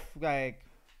you off like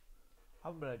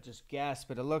I'm gonna just guess,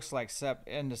 but it looks like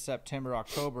end of September,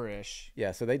 October-ish.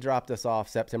 Yeah, so they dropped us off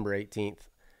September 18th.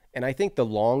 And I think the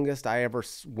longest I ever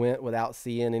went without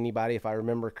seeing anybody, if I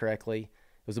remember correctly,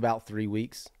 was about 3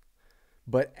 weeks.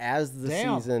 But as the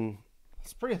season...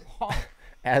 It's pretty long.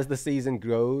 As the season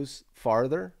goes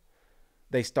farther,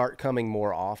 they start coming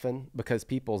more often because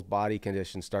people's body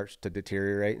condition starts to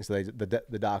deteriorate. And so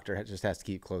the doctor just has to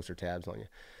keep closer tabs on you.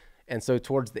 And so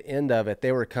towards the end of it,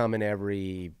 they were coming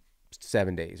every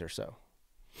 7 days or so.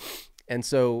 And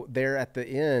so there at the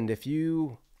end, if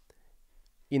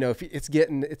it's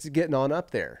getting on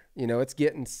up there, it's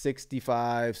getting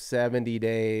 65, 70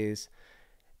 days.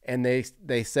 And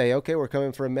they say, okay, we're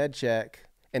coming for a med check.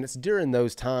 And it's during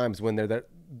those times when they're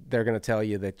going to tell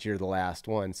you that you're the last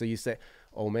one. So you say,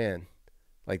 oh man,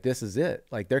 like this is it.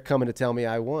 Like they're coming to tell me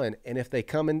I won. And if they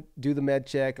come and do the med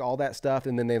check, all that stuff,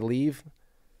 and then they leave,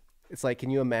 it's like, can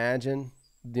you imagine,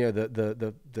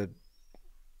 the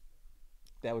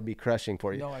that would be crushing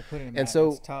for you. No, I couldn't imagine. And so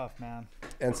it's tough, man.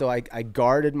 And so I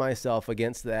guarded myself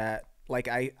against that. Like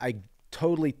I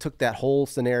totally took that whole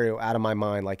scenario out of my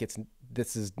mind. Like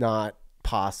this is not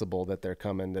possible that they're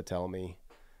coming to tell me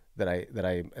that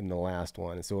I am the last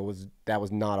one. And so that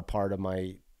was not a part of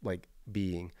my like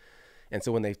being. And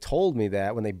so when they told me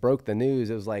that, when they broke the news,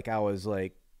 it was like I was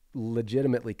like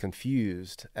legitimately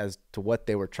confused as to what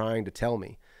they were trying to tell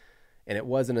me. And it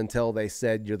wasn't until they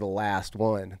said you're the last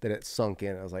one that it sunk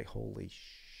in. I was like, holy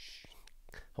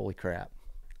crap.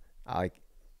 I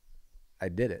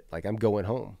did it. Like I'm going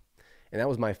home. And that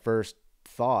was my first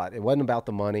thought. It wasn't about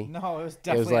the money. No, it was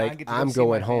definitely, it was like, I'm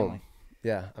going home. Family.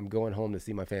 Yeah. I'm going home to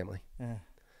see my family. Yeah.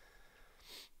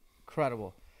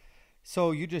 Incredible.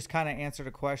 So you just kind of answered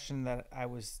a question that I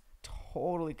was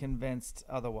totally convinced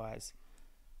otherwise,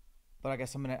 but I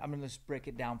guess I'm gonna just break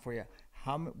it down for you.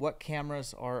 What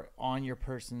cameras are on your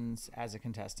persons as a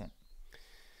contestant?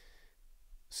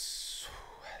 So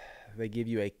they give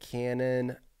you a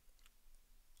Canon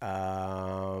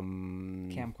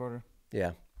camcorder.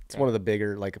 Yeah, it's one of the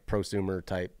bigger, like a prosumer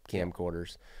type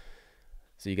camcorders.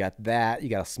 So you got that. You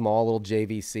got a small little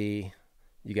JVC.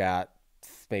 You got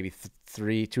maybe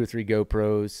two or three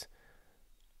GoPros,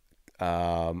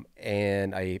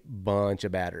 and a bunch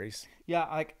of batteries. Yeah,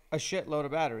 like a shitload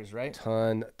of batteries, right?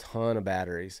 Ton of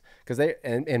batteries, because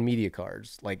and media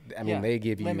cards. Like they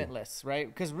give you limitless, right?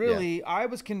 Because really, I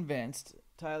was convinced,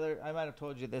 Tyler. I might have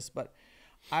told you this, but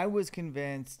I was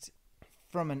convinced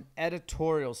from an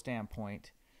editorial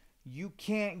standpoint, you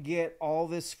can't get all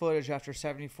this footage after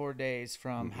 74 days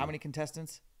from how many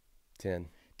contestants? 10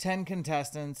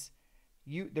 contestants.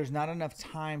 There's not enough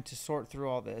time to sort through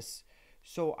all this.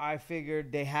 So I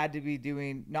figured they had to be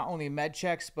doing not only med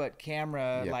checks, but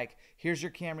camera, like here's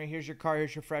your camera, here's your car,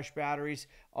 here's your fresh batteries.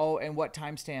 Oh, and what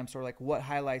timestamps or like what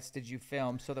highlights did you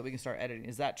film so that we can start editing?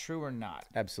 Is that true or not?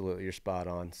 Absolutely. You're spot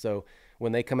on. So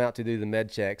when they come out to do the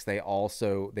med checks, they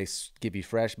give you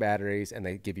fresh batteries and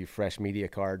they give you fresh media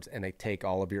cards, and they take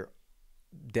all of your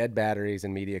dead batteries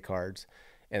and media cards.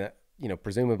 And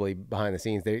presumably behind the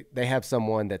scenes, they have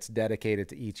someone that's dedicated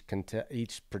to each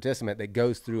participant that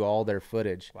goes through all their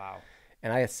footage. Wow.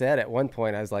 And I said at one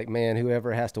point, I was like, man,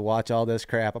 whoever has to watch all this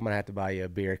crap, I'm going to have to buy you a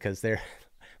beer, because they're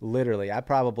literally, I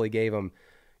probably gave them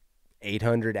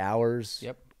 800 hours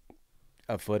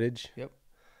of footage. Yep.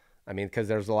 I mean, because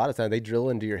there's a lot of times they drill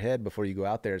into your head before you go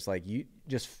out there. It's like, you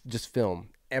just film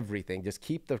everything. Just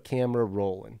keep the camera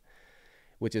rolling,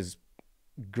 which is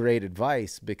great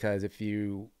advice, because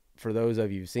for those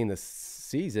of you who've seen this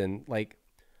season, like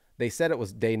they said it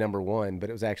was day number 1, but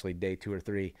it was actually day 2 or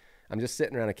 3. I'm just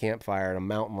sitting around a campfire and a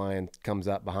mountain lion comes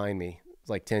up behind me. It's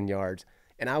like 10 yards.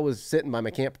 And I was sitting by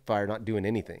my campfire not doing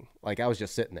anything. Like I was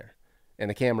just sitting there and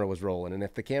the camera was rolling. And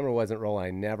if the camera wasn't rolling,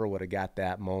 I never would have got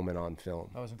that moment on film.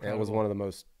 That was incredible. It was one of the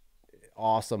most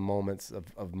awesome moments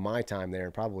of my time there,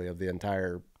 and probably of the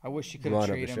entire I wish you could have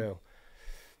treated him. Show.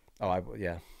 Oh,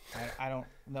 yeah. I don't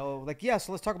know. Like,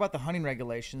 so let's talk about the hunting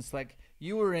regulations. Like,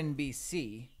 you were in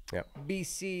BC. Yep.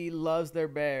 BC loves their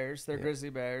bears, their grizzly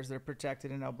bears. They're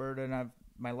protected in Alberta, and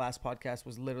my last podcast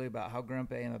was literally about how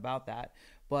grumpy I am about that.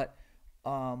 But,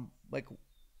 like,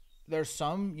 there's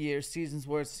some seasons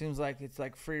where it seems like it's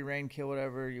like free reign, kill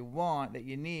whatever you want that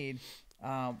you need.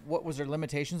 What was there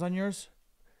limitations on yours?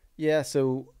 Yeah,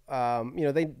 so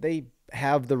they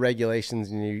have the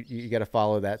regulations, and you got to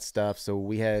follow that stuff. So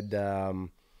we had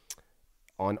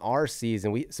on our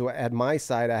season, so at my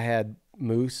side I had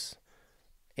moose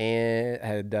and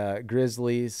had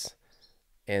grizzlies,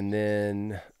 and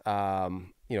then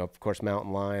of course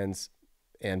mountain lions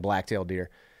and black-tailed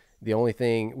deer. The only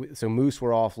thing, so moose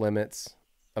were off limits.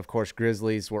 Of course,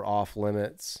 grizzlies were off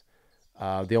limits.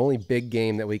 The only big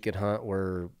game that we could hunt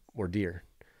were deer.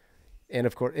 And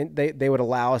of course, they would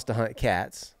allow us to hunt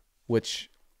cats, which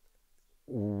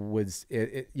was,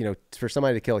 you know, for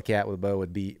somebody to kill a cat with a bow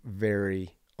would be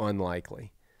very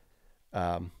unlikely.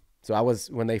 So I was,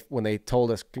 when they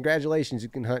told us, congratulations, you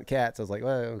can hunt cats, I was like,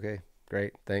 well, okay,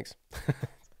 great, thanks.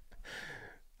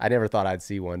 I never thought I'd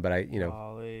see one, but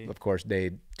Golly. of course,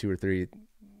 day 2 or 3,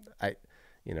 I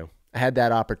had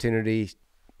that opportunity,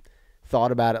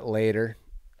 thought about it later.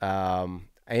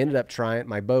 I ended up trying,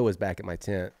 my bow was back at my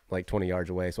tent, like 20 yards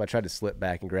away. So I tried to slip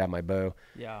back and grab my bow.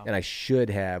 Yeah. And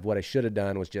what I should have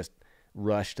done was just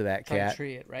rush to that cat. To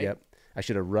tree it, right? Yep. I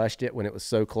should have rushed it when it was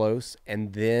so close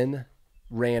and then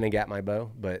ran and got my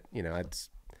bow. But, I'd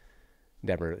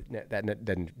never,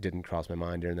 that didn't cross my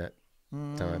mind during that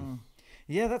time.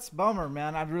 Yeah, that's a bummer,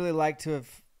 man. I'd really like to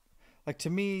have, like, to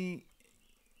me,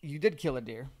 you did kill a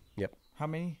deer. Yep. How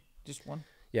many? Just one?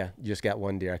 Yeah, you just got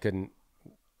one deer. I couldn't,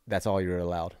 that's all you were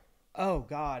allowed. Oh,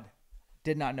 God.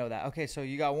 Did not know that. Okay, so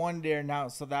you got one deer now,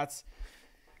 so that's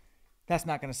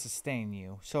not going to sustain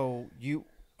you. So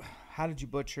how did you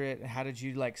butcher it? How did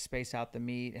you, like, space out the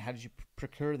meat? How did you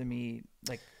procure the meat?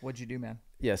 Like, what'd you do, man?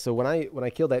 Yeah, so when I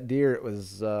killed that deer, it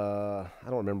was, I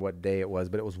don't remember what day it was,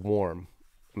 but it was warm.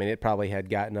 I mean, it probably had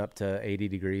gotten up to 80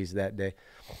 degrees that day.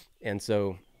 And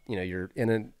so, you're in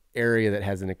an area that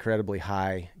has an incredibly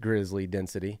high grizzly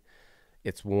density.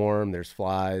 It's warm, there's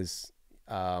flies.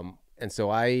 And so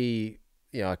I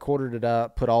quartered it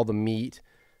up, put all the meat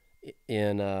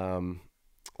in,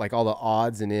 like all the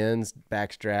odds and ends,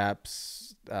 back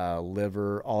straps,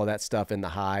 liver, all of that stuff in the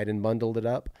hide and bundled it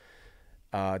up.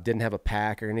 Didn't have a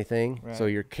pack or anything. Right. So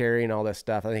you're carrying all that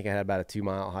stuff. I think I had about a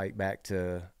 2-mile hike back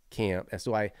to camp. And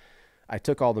so I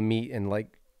took all the meat and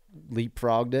like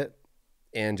leapfrogged it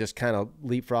and just kind of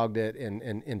leapfrogged it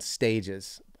in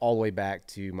stages all the way back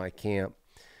to my camp.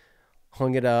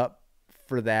 Hung it up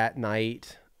for that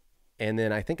night. And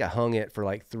then I think I hung it for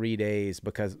like 3 days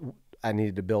because I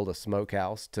needed to build a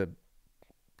smokehouse to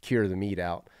cure the meat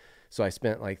out. So I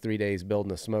spent like 3 days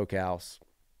building a smokehouse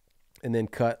and then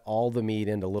cut all the meat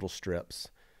into little strips,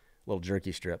 little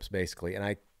jerky strips basically. And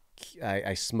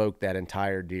I smoked that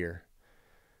entire deer.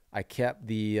 I kept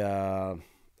the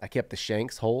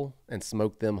shanks whole and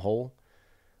smoked them whole.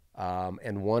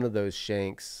 And one of those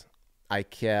shanks I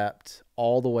kept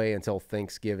all the way until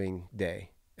Thanksgiving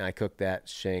Day. And I cooked that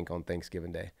shank on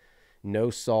Thanksgiving Day. No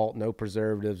salt, no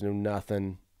preservatives, no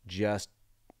nothing. Just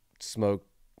smoked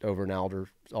over an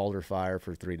alder fire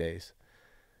for 3 days.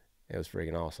 It was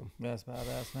freaking awesome. That's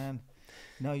badass, man.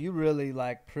 No, you really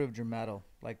like proved your mettle.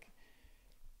 Like,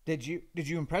 did you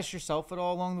impress yourself at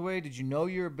all along the way? Did you know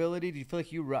your ability? Did you feel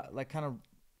like you like kind of,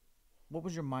 what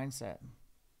was your mindset?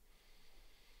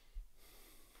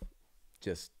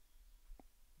 Just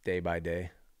day by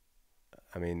day.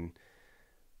 I mean,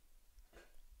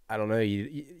 I don't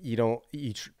know.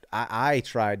 I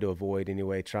tried to avoid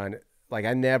anyway,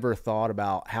 I never thought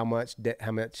about how much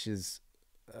is,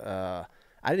 I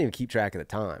didn't even keep track of the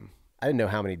time. I didn't know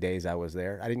how many days I was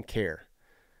there. I didn't care.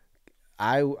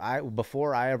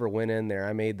 Before I ever went in there,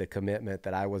 I made the commitment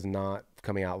that I was not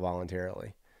coming out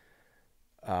voluntarily.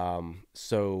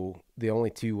 So the only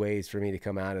 2 ways for me to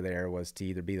come out of there was to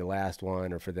either be the last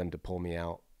one or for them to pull me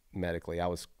out medically. I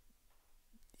was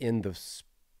in the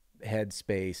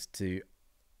headspace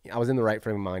I was in the right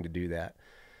frame of mind to do that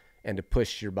and to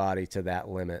push your body to that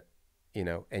limit,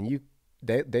 and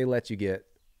they let you get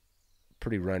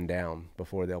pretty run down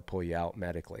before they'll pull you out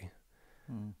medically.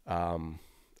 I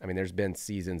mean, there's been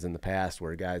seasons in the past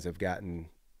where guys have gotten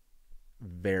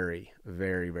very,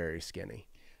 very, very skinny.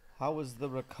 How was the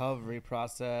recovery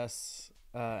process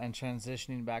and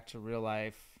transitioning back to real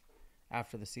life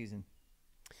after the season?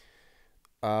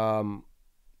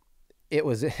 It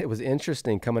was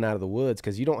interesting coming out of the woods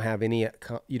because you don't have they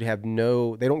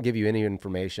don't give you any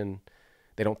information.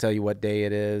 They don't tell you what day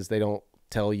it is. They don't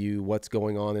tell you what's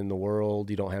going on in the world.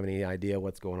 You don't have any idea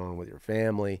what's going on with your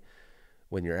family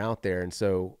when you're out there. And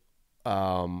so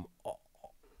all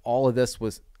of this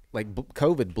was like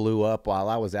COVID blew up while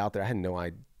I was out there. I had no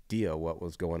idea what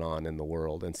was going on in the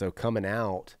world. And so coming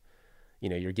out,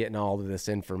 you're getting all of this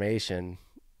information.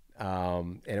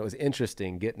 And it was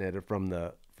interesting getting it from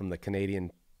the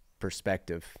Canadian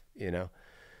perspective,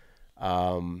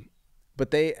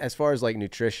 but as far as like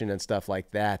nutrition and stuff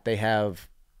like that, they have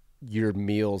your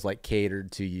meals like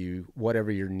catered to you,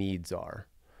 whatever your needs are.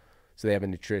 So they have a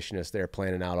nutritionist there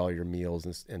planning out all your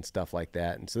meals and stuff like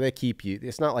that. And so they keep you,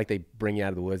 it's not like they bring you out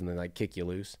of the woods and then like kick you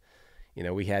loose.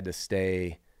 We had to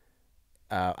stay,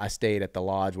 I stayed at the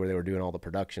lodge where they were doing all the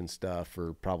production stuff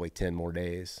for probably 10 more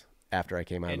days. after I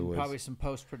came out of the And woods. probably some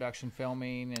post-production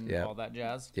filming and all that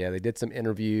jazz. Yeah, they did some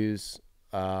interviews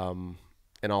and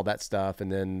all that stuff.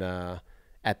 And then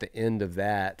at the end of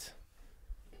that,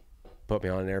 put me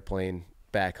on an airplane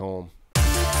back home.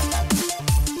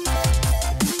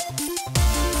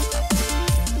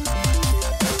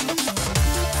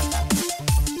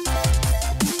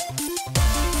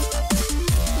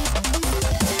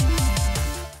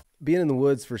 Being in the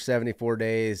woods for 74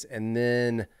 days and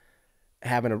then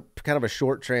having a kind of a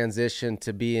short transition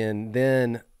to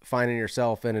then finding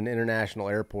yourself in an international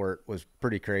airport was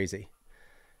pretty crazy.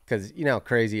 Because you know how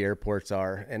crazy airports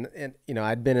are. And you know,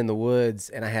 I'd been in the woods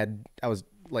and I had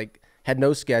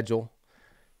no schedule,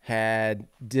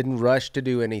 didn't rush to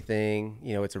do anything.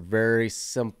 You know, it's a very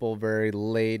simple, very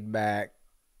laid back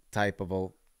type of a,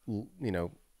 you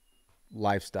know,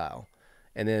 lifestyle.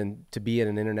 And then to be in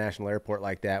an international airport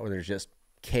like that, where there's just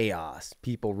chaos,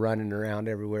 people running around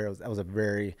everywhere, that was a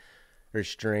very, very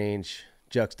strange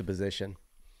juxtaposition.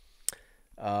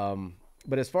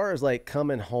 But as far as like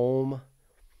coming home,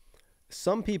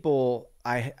 some people,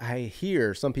 I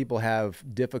hear some people have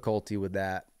difficulty with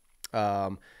that.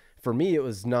 For me, it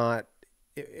was not,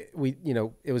 it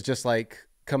was just like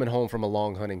coming home from a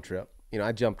long hunting trip. You know,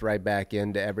 I jumped right back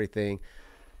into everything,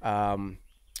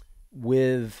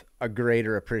 with a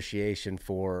greater appreciation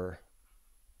for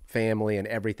family and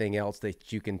everything else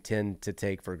that you can tend to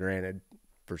take for granted,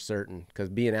 for certain. Because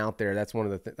being out there, that's one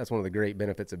of the great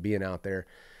benefits of being out there,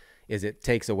 is it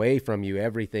takes away from you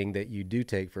everything that you do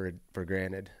take for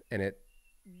granted, and it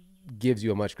gives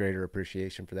you a much greater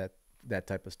appreciation for that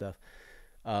type of stuff.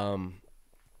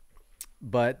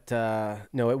 But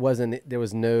no, it wasn't. There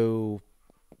was no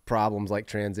problems like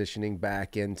transitioning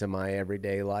back into my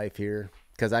everyday life here,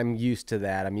 because I'm used to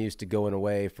that. I'm used to going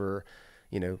away for,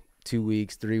 2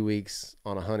 weeks, 3 weeks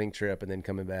on a hunting trip, and then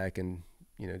coming back and,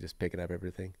 just picking up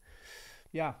everything.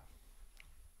 Yeah.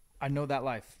 I know that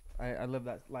life. I live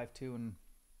that life too. And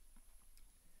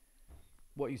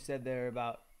what you said there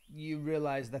about you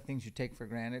realize the things you take for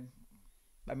granted.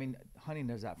 I mean, hunting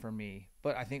does that for me,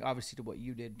 but I think obviously to what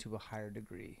you did to a higher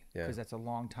degree, because that's a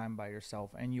long time by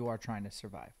yourself and you are trying to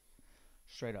survive,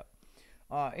 straight up.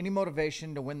 Any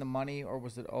motivation to win the money, or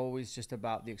was it always just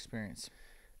about the experience?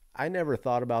 I never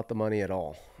thought about the money at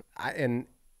all. And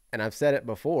I've said it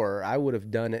before, I would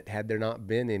have done it had there not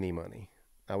been any money.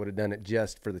 I would have done it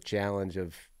just for the challenge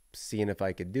of seeing if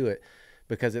I could do it,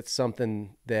 because it's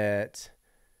something that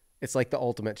it's like the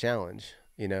ultimate challenge,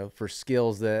 for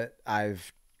skills that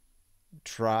I've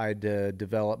tried to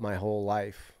develop my whole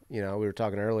life. We were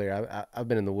talking earlier, I've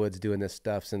been in the woods doing this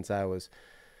stuff since I was,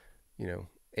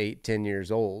 8-10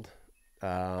 years old.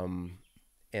 And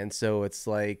so it's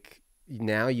like,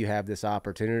 now you have this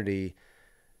opportunity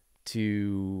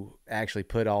to actually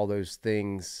put all those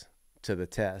things to the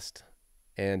test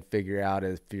and figure out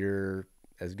if you're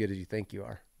as good as you think you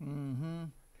are. Mm-hmm.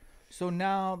 So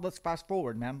now let's fast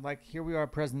forward, man. Like, here we are,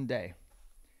 present day.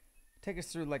 Take us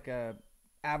through like a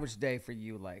average day for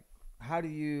you. Like,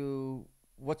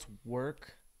 what's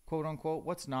work, quote unquote?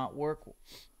 What's not work?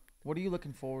 What are you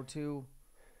looking forward to?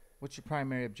 What's your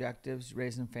primary objectives?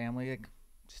 Raising family? Like,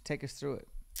 just take us through it.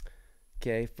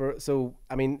 Okay.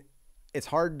 It's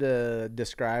hard to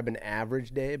describe an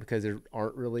average day because there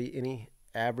aren't really any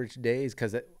average days,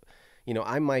 because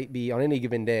I might be on any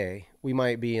given day, we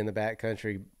might be in the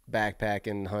backcountry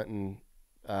backpacking, hunting,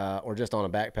 or just on a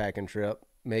backpacking trip,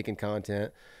 making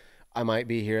content. I might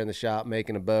be here in the shop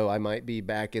making a bow. I might be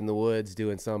back in the woods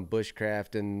doing some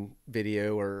bushcrafting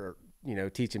video, or,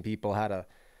 teaching people how to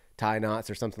tie knots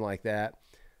or something like that.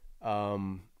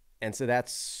 And so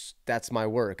that's my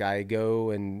work. I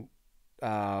go and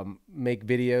make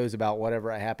videos about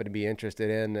whatever I happen to be interested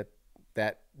in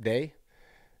that day.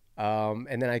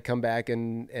 And then I come back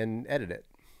and edit it,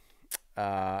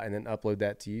 and then upload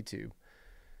that to YouTube.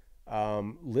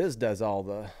 Liz does all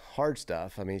the hard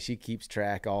stuff. I mean, she keeps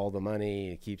track of all the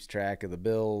money, keeps track of the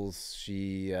bills.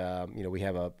 She, we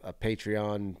have a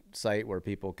Patreon site where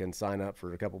people can sign up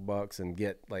for a couple bucks and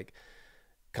get like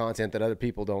content that other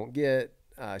people don't get.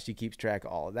 She keeps track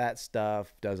of all of that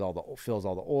stuff, fills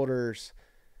all the orders,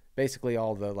 basically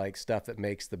all the like stuff that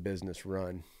makes the business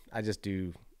run. I just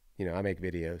do, I make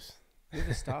videos. You're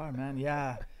the star, man.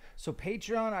 Yeah. So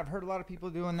Patreon, I've heard a lot of people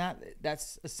doing that.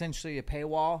 That's essentially a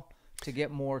paywall to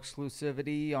get more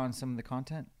exclusivity on some of the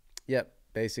content. Yep,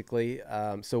 basically.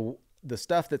 So the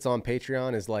stuff that's on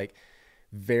Patreon is like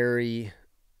very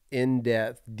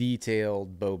in-depth,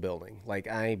 detailed bow building. Like,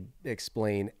 I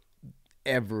explain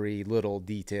every little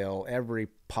detail, every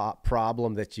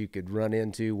problem that you could run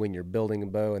into when you're building a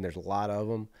bow, and there's a lot of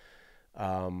them.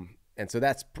 And so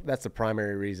that's the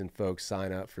primary reason folks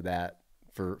sign up for that,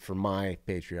 for my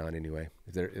Patreon anyway,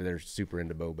 if they're super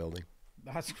into bow building.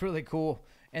 That's really cool.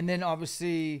 And then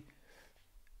obviously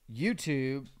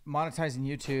YouTube, monetizing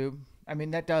YouTube, I mean,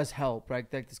 that does help, right?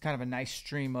 That's kind of a nice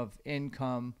stream of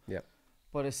income. Yep.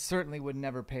 But it certainly would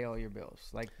never pay all your bills.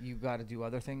 Like, you got to do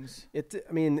other things.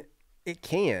 I mean, it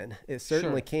can. It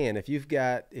certainly Sure. can. If you've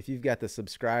got the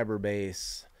subscriber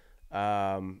base,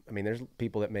 I mean, there's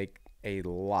people that make a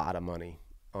lot of money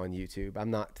on YouTube.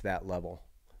 I'm not to that level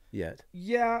yet.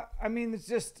 Yeah, I mean, it's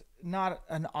just not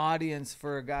an audience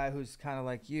for a guy who's kind of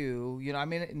like you. You know, I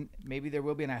mean, maybe there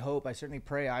will be, and I certainly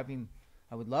pray. I mean,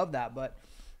 I would love that, but,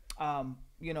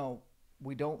 you know,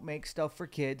 we don't make stuff for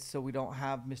kids, so we don't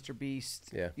have Mr.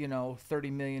 Beast, Yeah. you know, 30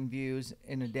 million views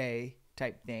in a day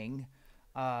type thing.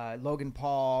 Logan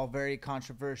Paul, very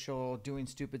controversial, doing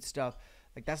stupid stuff.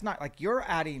 Like, that's not, like, you're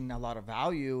adding a lot of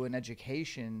value and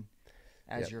education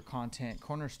as Yep. your content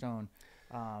cornerstone.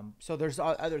 So there's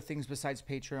other things besides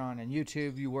Patreon and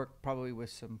YouTube. You work probably with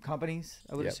some companies,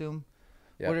 I would Yep. assume.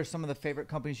 Yep. What are some of the favorite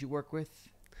companies you work with?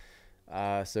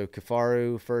 So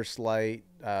Kafaru, First Light,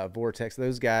 Vortex,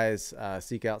 those guys,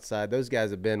 Seek Outside, those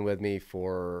guys have been with me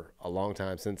for a long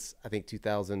time, since I think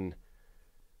 2000.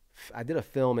 I did a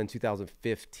film in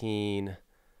 2015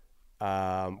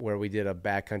 where we did a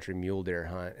backcountry mule deer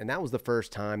hunt, and that was the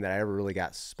first time that I ever really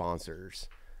got sponsors.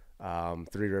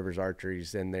 Three Rivers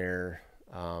Archery's in there.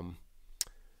 I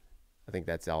think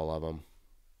that's all of them.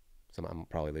 I'm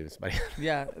probably leaving somebody.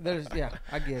 Yeah,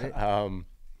 I get it.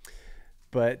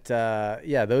 But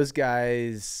yeah, those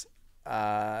guys, you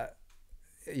know,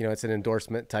 it's an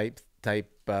endorsement type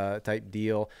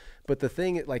deal. But the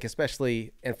thing, like,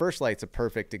 especially, and First Light's a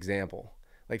perfect example.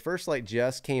 Like, First Light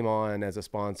just came on as a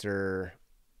sponsor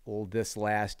this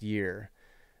last year,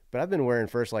 but I've been wearing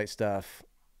First Light stuff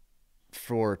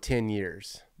for 10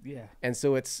 years. Yeah. And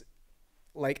so it's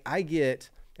like, I get,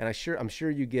 and I'm sure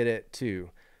you get it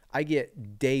too. I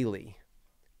get daily,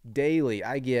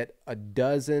 I get a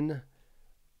dozen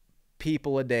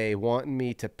people a day wanting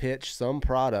me to pitch some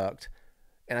product.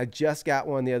 And I just got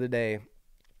one the other day,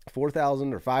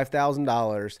 $4,000 or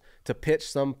 $5,000 to pitch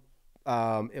some,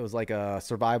 it was like a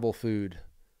survival food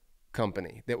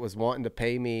company that was wanting to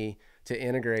pay me to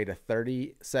integrate a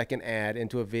 30-second ad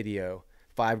into a video,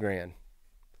 $5,000.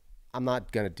 I'm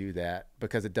not going to do that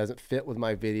because it doesn't fit with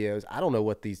my videos. I don't know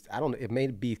what it may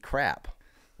be crap.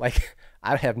 Like,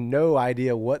 I have no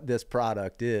idea what this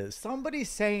product is. Somebody's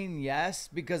saying yes,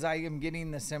 because I am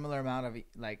getting the similar amount of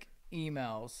like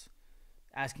emails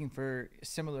asking for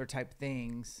similar type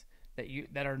things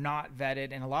that are not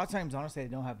vetted, and a lot of times, honestly, they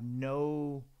don't have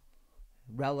no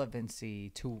relevancy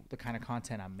to the kind of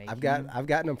content I'm making. I've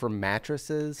gotten them for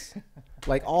mattresses,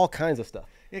 like all kinds of stuff.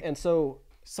 And so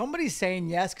somebody's saying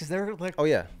yes because they're like, oh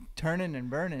yeah, turning and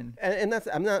burning. And that's,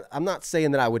 I'm not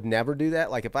saying that I would never do that.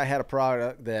 Like, if I had a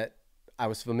product that I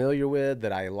was familiar with,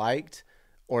 that I liked,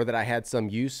 or that I had some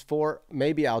use for,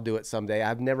 maybe I'll do it someday.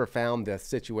 I've never found the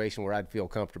situation where I'd feel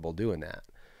comfortable doing that.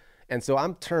 And so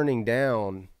I'm turning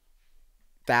down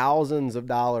thousands of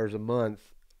dollars a month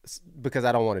because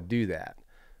I don't want to do that.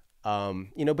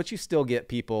 You know, but you still get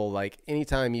people, like,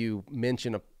 anytime you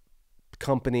mention a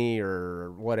company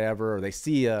or whatever, or they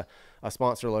see a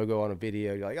sponsor logo on a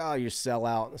video, you're like, oh, you sell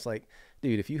out. And it's like,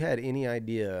 dude, if you had any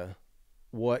idea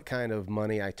what kind of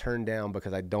money I turn down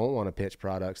because I don't want to pitch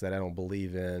products that I don't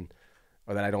believe in,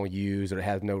 or that I don't use, or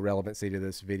have no relevancy to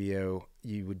this video,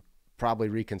 you would probably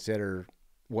reconsider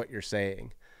what you're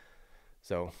saying.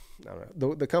 So I don't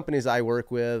know. The companies I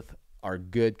work with are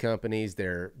good companies.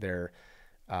 They're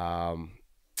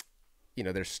you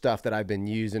know, there's stuff that I've been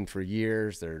using for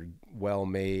years. They're well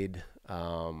made.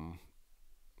 So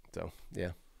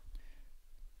yeah.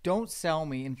 Don't sell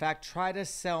me. In fact, try to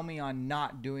sell me on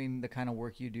not doing the kind of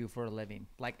work you do for a living.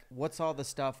 Like, what's all the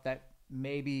stuff that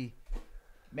maybe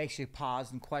makes you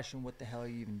pause and question what the hell are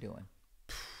you even doing?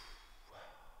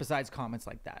 Besides comments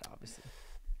like that, obviously.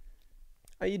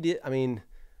 I mean,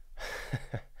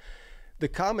 the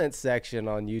comments section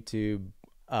on YouTube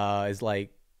is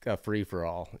like a free for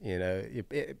all. You know,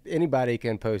 anybody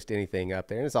can post anything up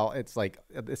there, and it's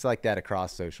like that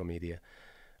across social media.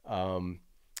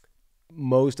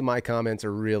 Most of my comments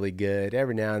are really good.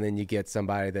 Every now and then you get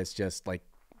somebody that's just like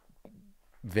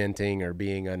venting or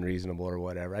being unreasonable or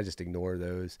whatever. I just ignore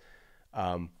those.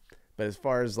 But as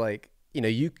far as, like, you know,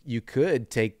 you could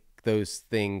take those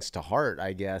things to heart,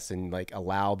 I guess, and like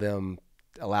allow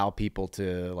people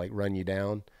to like run you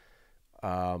down.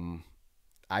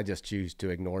 I just choose to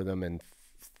ignore them, and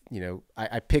you know,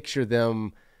 I picture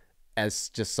them as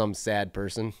just some sad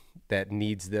person that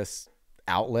needs this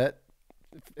outlet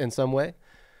in some way.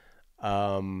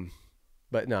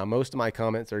 But no, most of my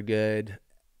comments are good.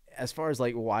 As far as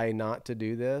like why not to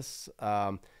do this,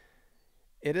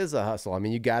 it is a hustle. I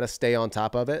mean, you got to stay on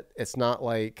top of it. It's not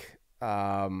like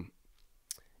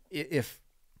if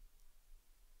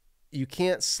you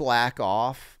can't slack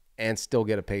off and still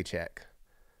get a paycheck.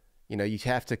 You know,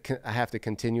 I have to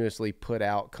continuously put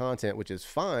out content, which is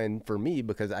fine for me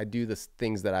because I do the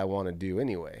things that I want to do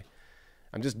anyway.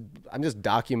 I'm just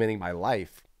documenting my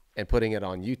life and putting it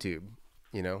on YouTube,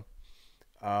 you know.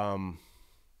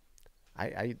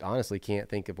 I honestly can't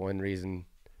think of one reason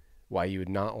why you would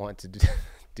not want to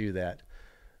do that,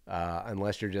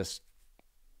 unless you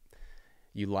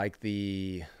like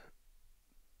the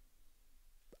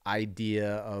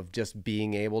idea of just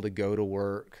being able to go to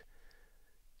work,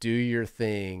 do your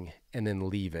thing, and then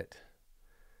leave it.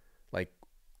 Like,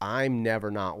 I'm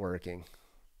never not working.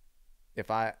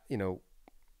 If I'm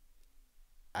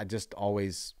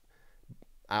always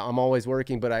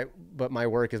working, but my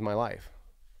work is my life.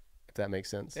 If that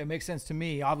makes sense. It makes sense to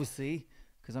me, obviously,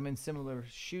 because I'm in similar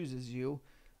shoes as you.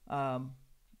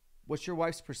 What's your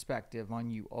wife's perspective on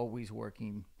you always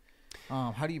working?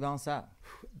 How do you balance that?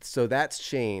 So that's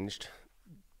changed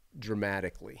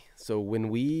dramatically. So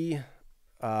when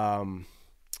I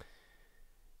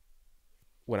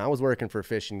was working for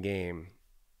Fish and Game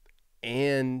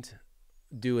and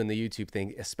doing the YouTube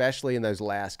thing, especially in those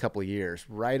last couple of years,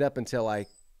 right up until I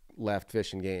left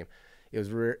Fish and Game, it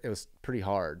was pretty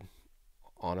hard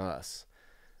on us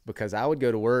because I would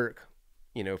go to work,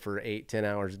 you know, for 8-10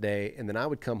 hours a day. And then I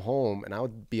would come home and I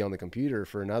would be on the computer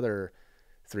for another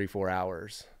 3-4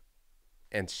 hours.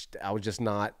 And I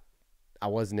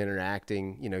wasn't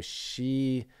interacting. You know,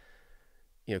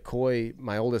 Coy,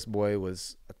 my oldest boy,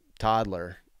 was a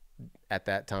toddler at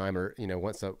that time, or, you know,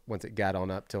 once it got on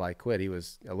up till I quit, he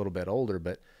was a little bit older,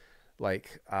 but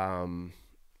like,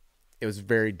 it was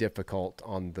very difficult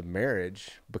on the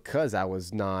marriage because I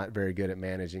was not very good at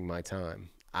managing my time.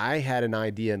 I had an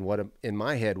idea in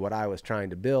my head what I was trying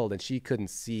to build, and she couldn't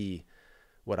see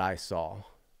what I saw.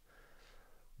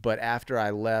 But after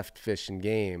I left Fish and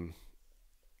Game,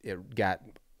 it got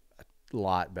a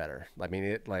lot better. I mean,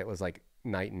 it was like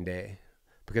night and day,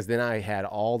 because then I had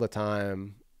all the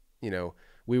time. You know,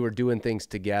 we were doing things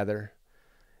together,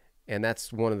 and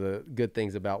that's one of the good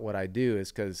things about what I do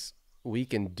is because we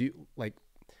can do, like,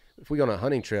 if we go on a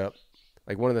hunting trip,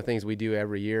 like one of the things we do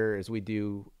every year is we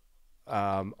do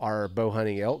our bow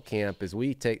hunting elk camp is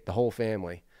we take the whole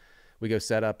family. We go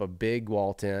set up a big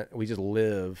wall tent. We just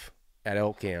live at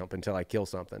elk camp until I kill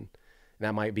something. And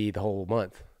that might be the whole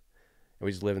month. And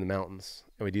we just live in the mountains,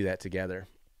 and we do that together.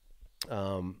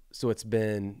 So it's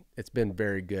been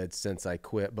very good since I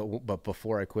quit, but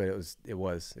before I quit, it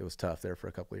was tough there for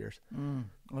a couple of years.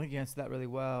 I think you answered that really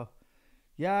well.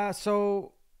 Yeah.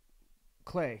 So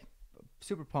Clay,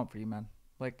 super pumped for you, man.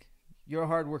 Like, you're a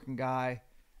hardworking guy,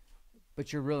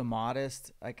 but you're really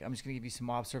modest. Like, I'm just going to give you some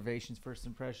observations, first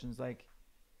impressions. Like,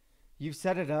 you've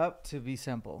set it up to be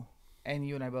simple, and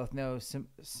you and I both know,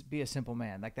 be a simple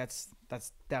man. Like, that's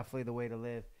definitely the way to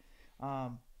live.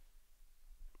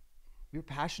 You're a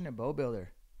passionate bow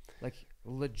builder, like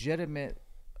legitimate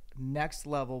next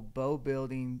level bow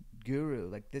building guru.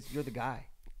 Like this, you're the guy,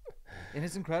 and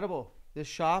it's incredible. This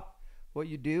shop, what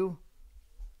you do.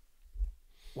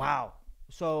 Wow.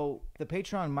 So the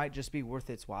Patreon might just be worth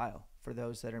its while for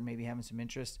those that are maybe having some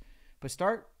interest, but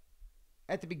start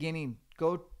at the beginning.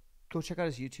 Go check out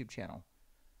his YouTube channel.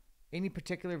 Any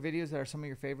particular videos that are some of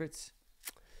your favorites?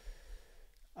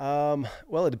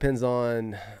 Well, it depends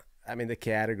on, I mean, the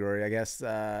category, I guess.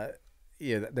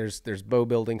 Yeah, there's bow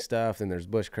building stuff and there's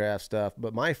bushcraft stuff,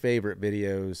 but my favorite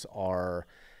videos are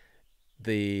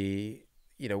the,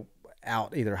 you know,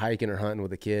 out either hiking or hunting with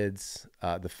the kids,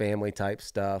 the family type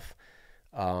stuff.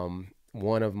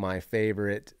 One of my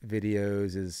favorite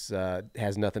videos is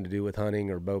has nothing to do with hunting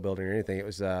or bow building or anything. It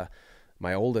was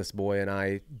my oldest boy and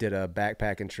I did a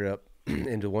backpacking trip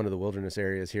into one of the wilderness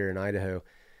areas here in Idaho,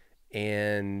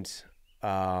 and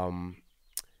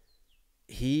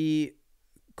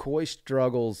Coy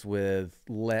struggles with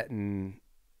letting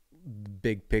the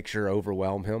big picture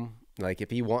overwhelm him. Like, if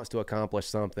he wants to accomplish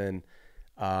something,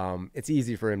 it's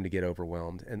easy for him to get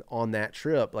overwhelmed. And on that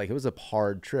trip, like, it was a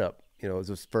hard trip. You know, it was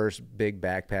his first big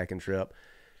backpacking trip.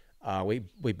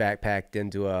 We backpacked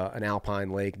into an alpine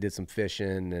lake, did some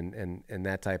fishing and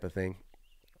that type of thing.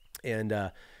 And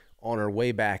on our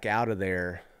way back out of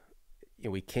there, you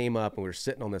know, we came up and we were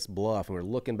sitting on this bluff and we were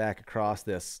looking back across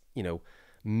this, you know,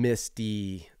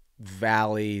 misty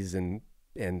valleys and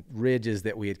ridges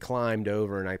that we had climbed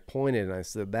over. And I pointed and I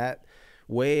said, that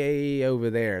way over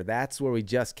there, that's where we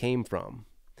just came from.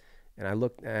 And I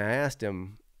looked and I asked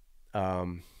him,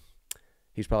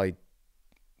 He's probably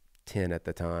 10 at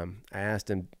the time. I asked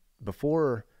him,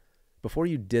 before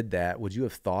you did that, would you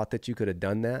have thought that you could have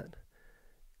done that?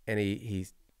 And he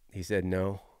said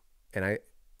no. And I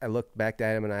looked back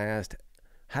at him and I asked,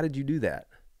 how did you do that?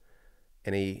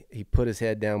 And he put his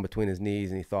head down between his knees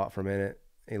and he thought for a minute.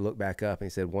 And he looked back up and he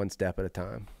said, one step at a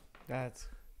time.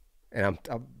 And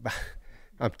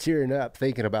I'm tearing up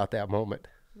thinking about that moment.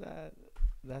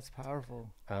 That's powerful.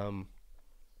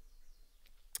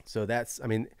 So that's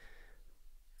one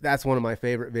of my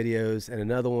favorite videos. And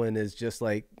another one is just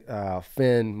like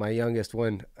Finn, my youngest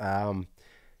one.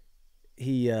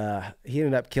 He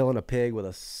ended up killing a pig with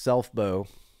a self bow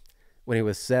when he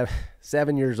was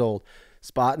 7 years old,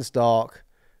 spot and stalk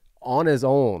on his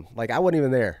own. Like, I wasn't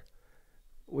even there.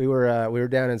 We were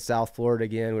down in South Florida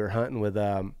again. We were hunting with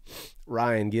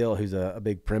Ryan Gill, who's a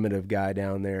big primitive guy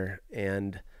down there.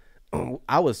 And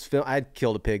I'd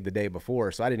killed a pig the day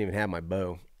before, so I didn't even have my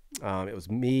bow. It was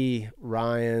me,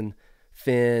 Ryan,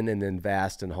 Finn, and then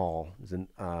Vaston Hall,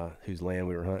 whose land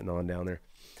we were hunting on down there.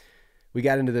 We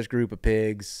got into this group of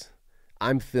pigs.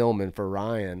 I'm filming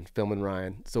Ryan.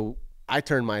 So I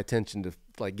turned my attention to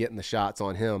like getting the shots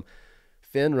on him.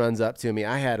 Finn runs up to me.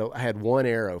 I had one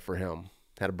arrow for him.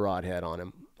 Had a broadhead on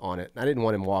it. I didn't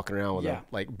want him walking around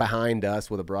with behind us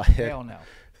with a broadhead. Hell no.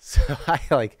 So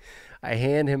I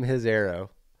hand him his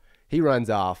arrow. He runs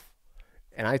off,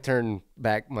 and I turn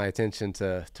back my attention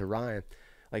to Ryan.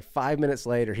 Like 5 minutes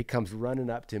later, he comes running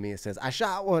up to me and says, I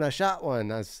shot one. I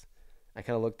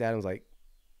kind of looked at him and was like,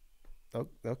 oh,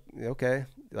 okay.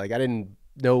 Like I didn't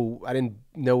know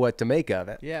what to make of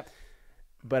it. Yeah.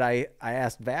 But I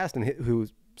asked Vaston, who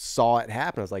saw it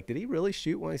happen. I was like, did he really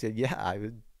shoot one? He said, yeah,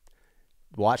 I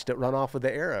watched it run off with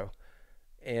the arrow.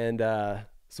 And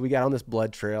so we got on this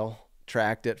blood trail,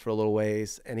 tracked it for a little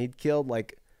ways, and he'd killed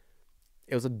it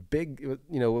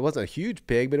wasn't a huge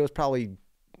pig, but it was probably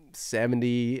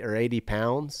 70 or 80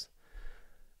 pounds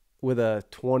with a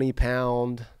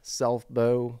 20-pound self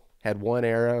bow, had one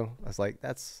arrow. I was like,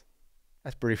 that's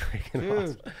pretty freaking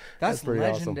awesome. That's pretty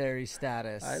legendary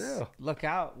status. I know. Look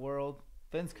out, world.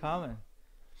 Finn's coming.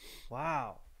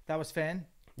 Wow. That was Finn?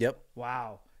 Yep.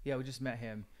 Wow. Yeah, we just met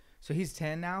him. So he's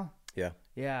 10 now? Yeah.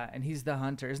 Yeah, and he's the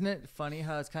hunter. Isn't it funny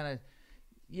how it's kind of,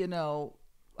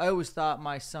 I always thought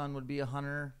my son would be a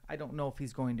hunter. I don't know if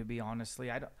he's going to be,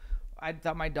 honestly. I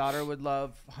thought my daughter would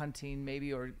love hunting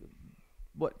maybe, or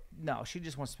what? No, she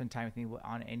just wants to spend time with me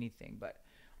on anything. But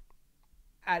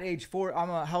at age 4,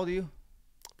 how old are you?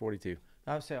 42.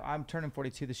 I'm turning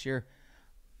 42 this year.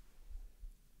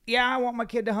 Yeah, I want my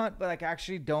kid to hunt, but I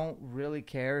actually don't really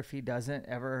care if he doesn't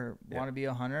ever want to be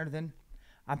a hunter. Then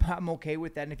I'm okay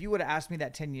with that. And if you would have asked me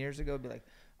that 10 years ago, I'd be like,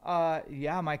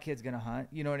 yeah, my kid's gonna hunt.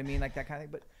 You know what I mean, like that kind of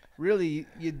thing. But really,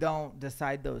 you don't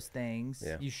decide those things.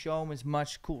 Yeah. You show them as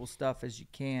much cool stuff as you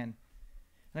can.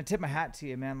 And I tip my hat to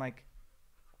you, man. Like,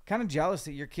 kind of jealous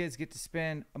that your kids get to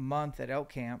spend a month at elk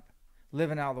camp,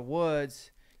 living out of the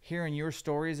woods, hearing your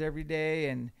stories every day,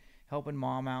 and helping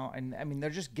mom out. And I mean, they're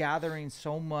just gathering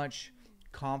so much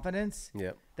confidence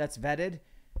that's vetted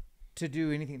to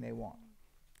do anything they want.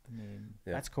 I mean,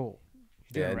 that's cool.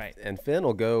 You're doing it right. And Finn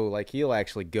will go, he'll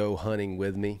actually go hunting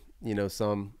with me.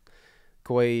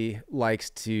 Coy likes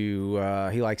to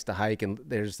hike, and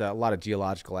there's a lot of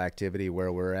geological activity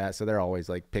where we're at. So they're always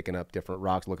picking up different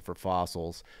rocks, looking for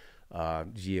fossils,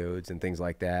 geodes and things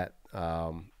like that.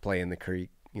 Play in the creek.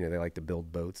 They like to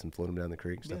build boats and float them down the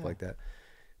creek and stuff like that.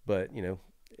 But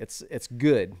it's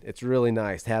good. It's really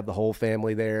nice to have the whole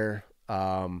family there.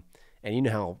 And you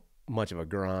know how much of a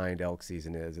grind elk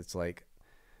season is. It's like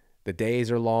the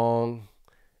days are long,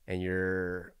 and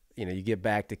you get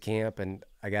back to camp, and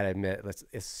I gotta admit,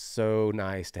 it's so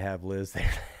nice to have Liz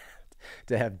there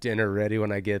to have dinner ready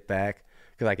when I get back,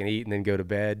 because I can eat and then go to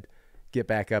bed, get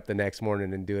back up the next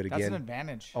morning and do it again. That's an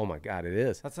advantage. Oh my God, it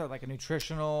is. That's a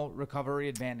nutritional recovery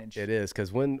advantage. It is,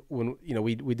 because when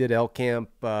we did elk camp,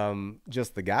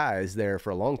 just the guys there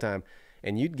for a long time,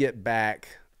 and you'd get back,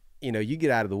 you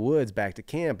get out of the woods back to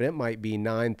camp, and it might be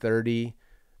 9:30,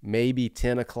 maybe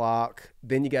 10 o'clock.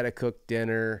 Then you got to cook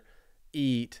dinner,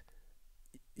 eat.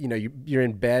 You're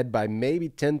in bed by maybe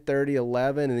 10:30,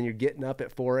 11, and then you're getting up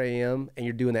at 4 a.m. and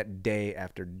you're doing that day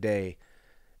after day.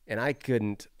 And I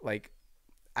couldn't,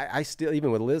 I still, even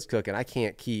with Liz cooking, I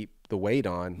can't keep the weight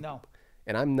on. No.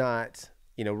 And I'm not,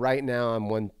 right now I'm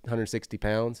 160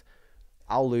 pounds.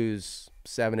 I'll lose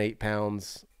 7-8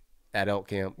 pounds at elk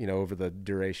camp, over the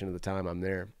duration of the time I'm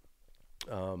there.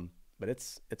 But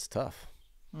it's tough.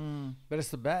 But it's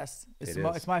the best.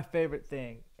 It's my favorite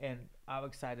thing. And I'm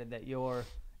excited that you're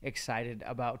excited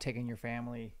about taking your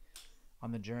family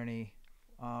on the journey.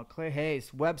 Clay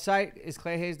Hayes. Website is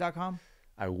clayhayes.com.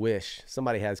 I wish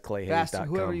somebody has clayhayes.com.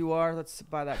 Whoever you are, let's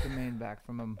buy that domain back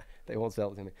from them. They won't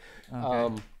sell it to me.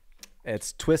 Okay.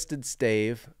 It's Twisted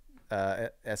Stave,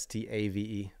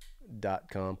 STAVE.com.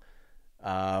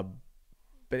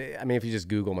 But I mean, if you just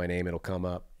Google my name, it'll come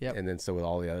up. Yep. And then so with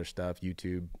all the other stuff,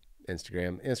 YouTube,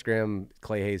 Instagram,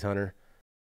 Clay Hayes Hunter.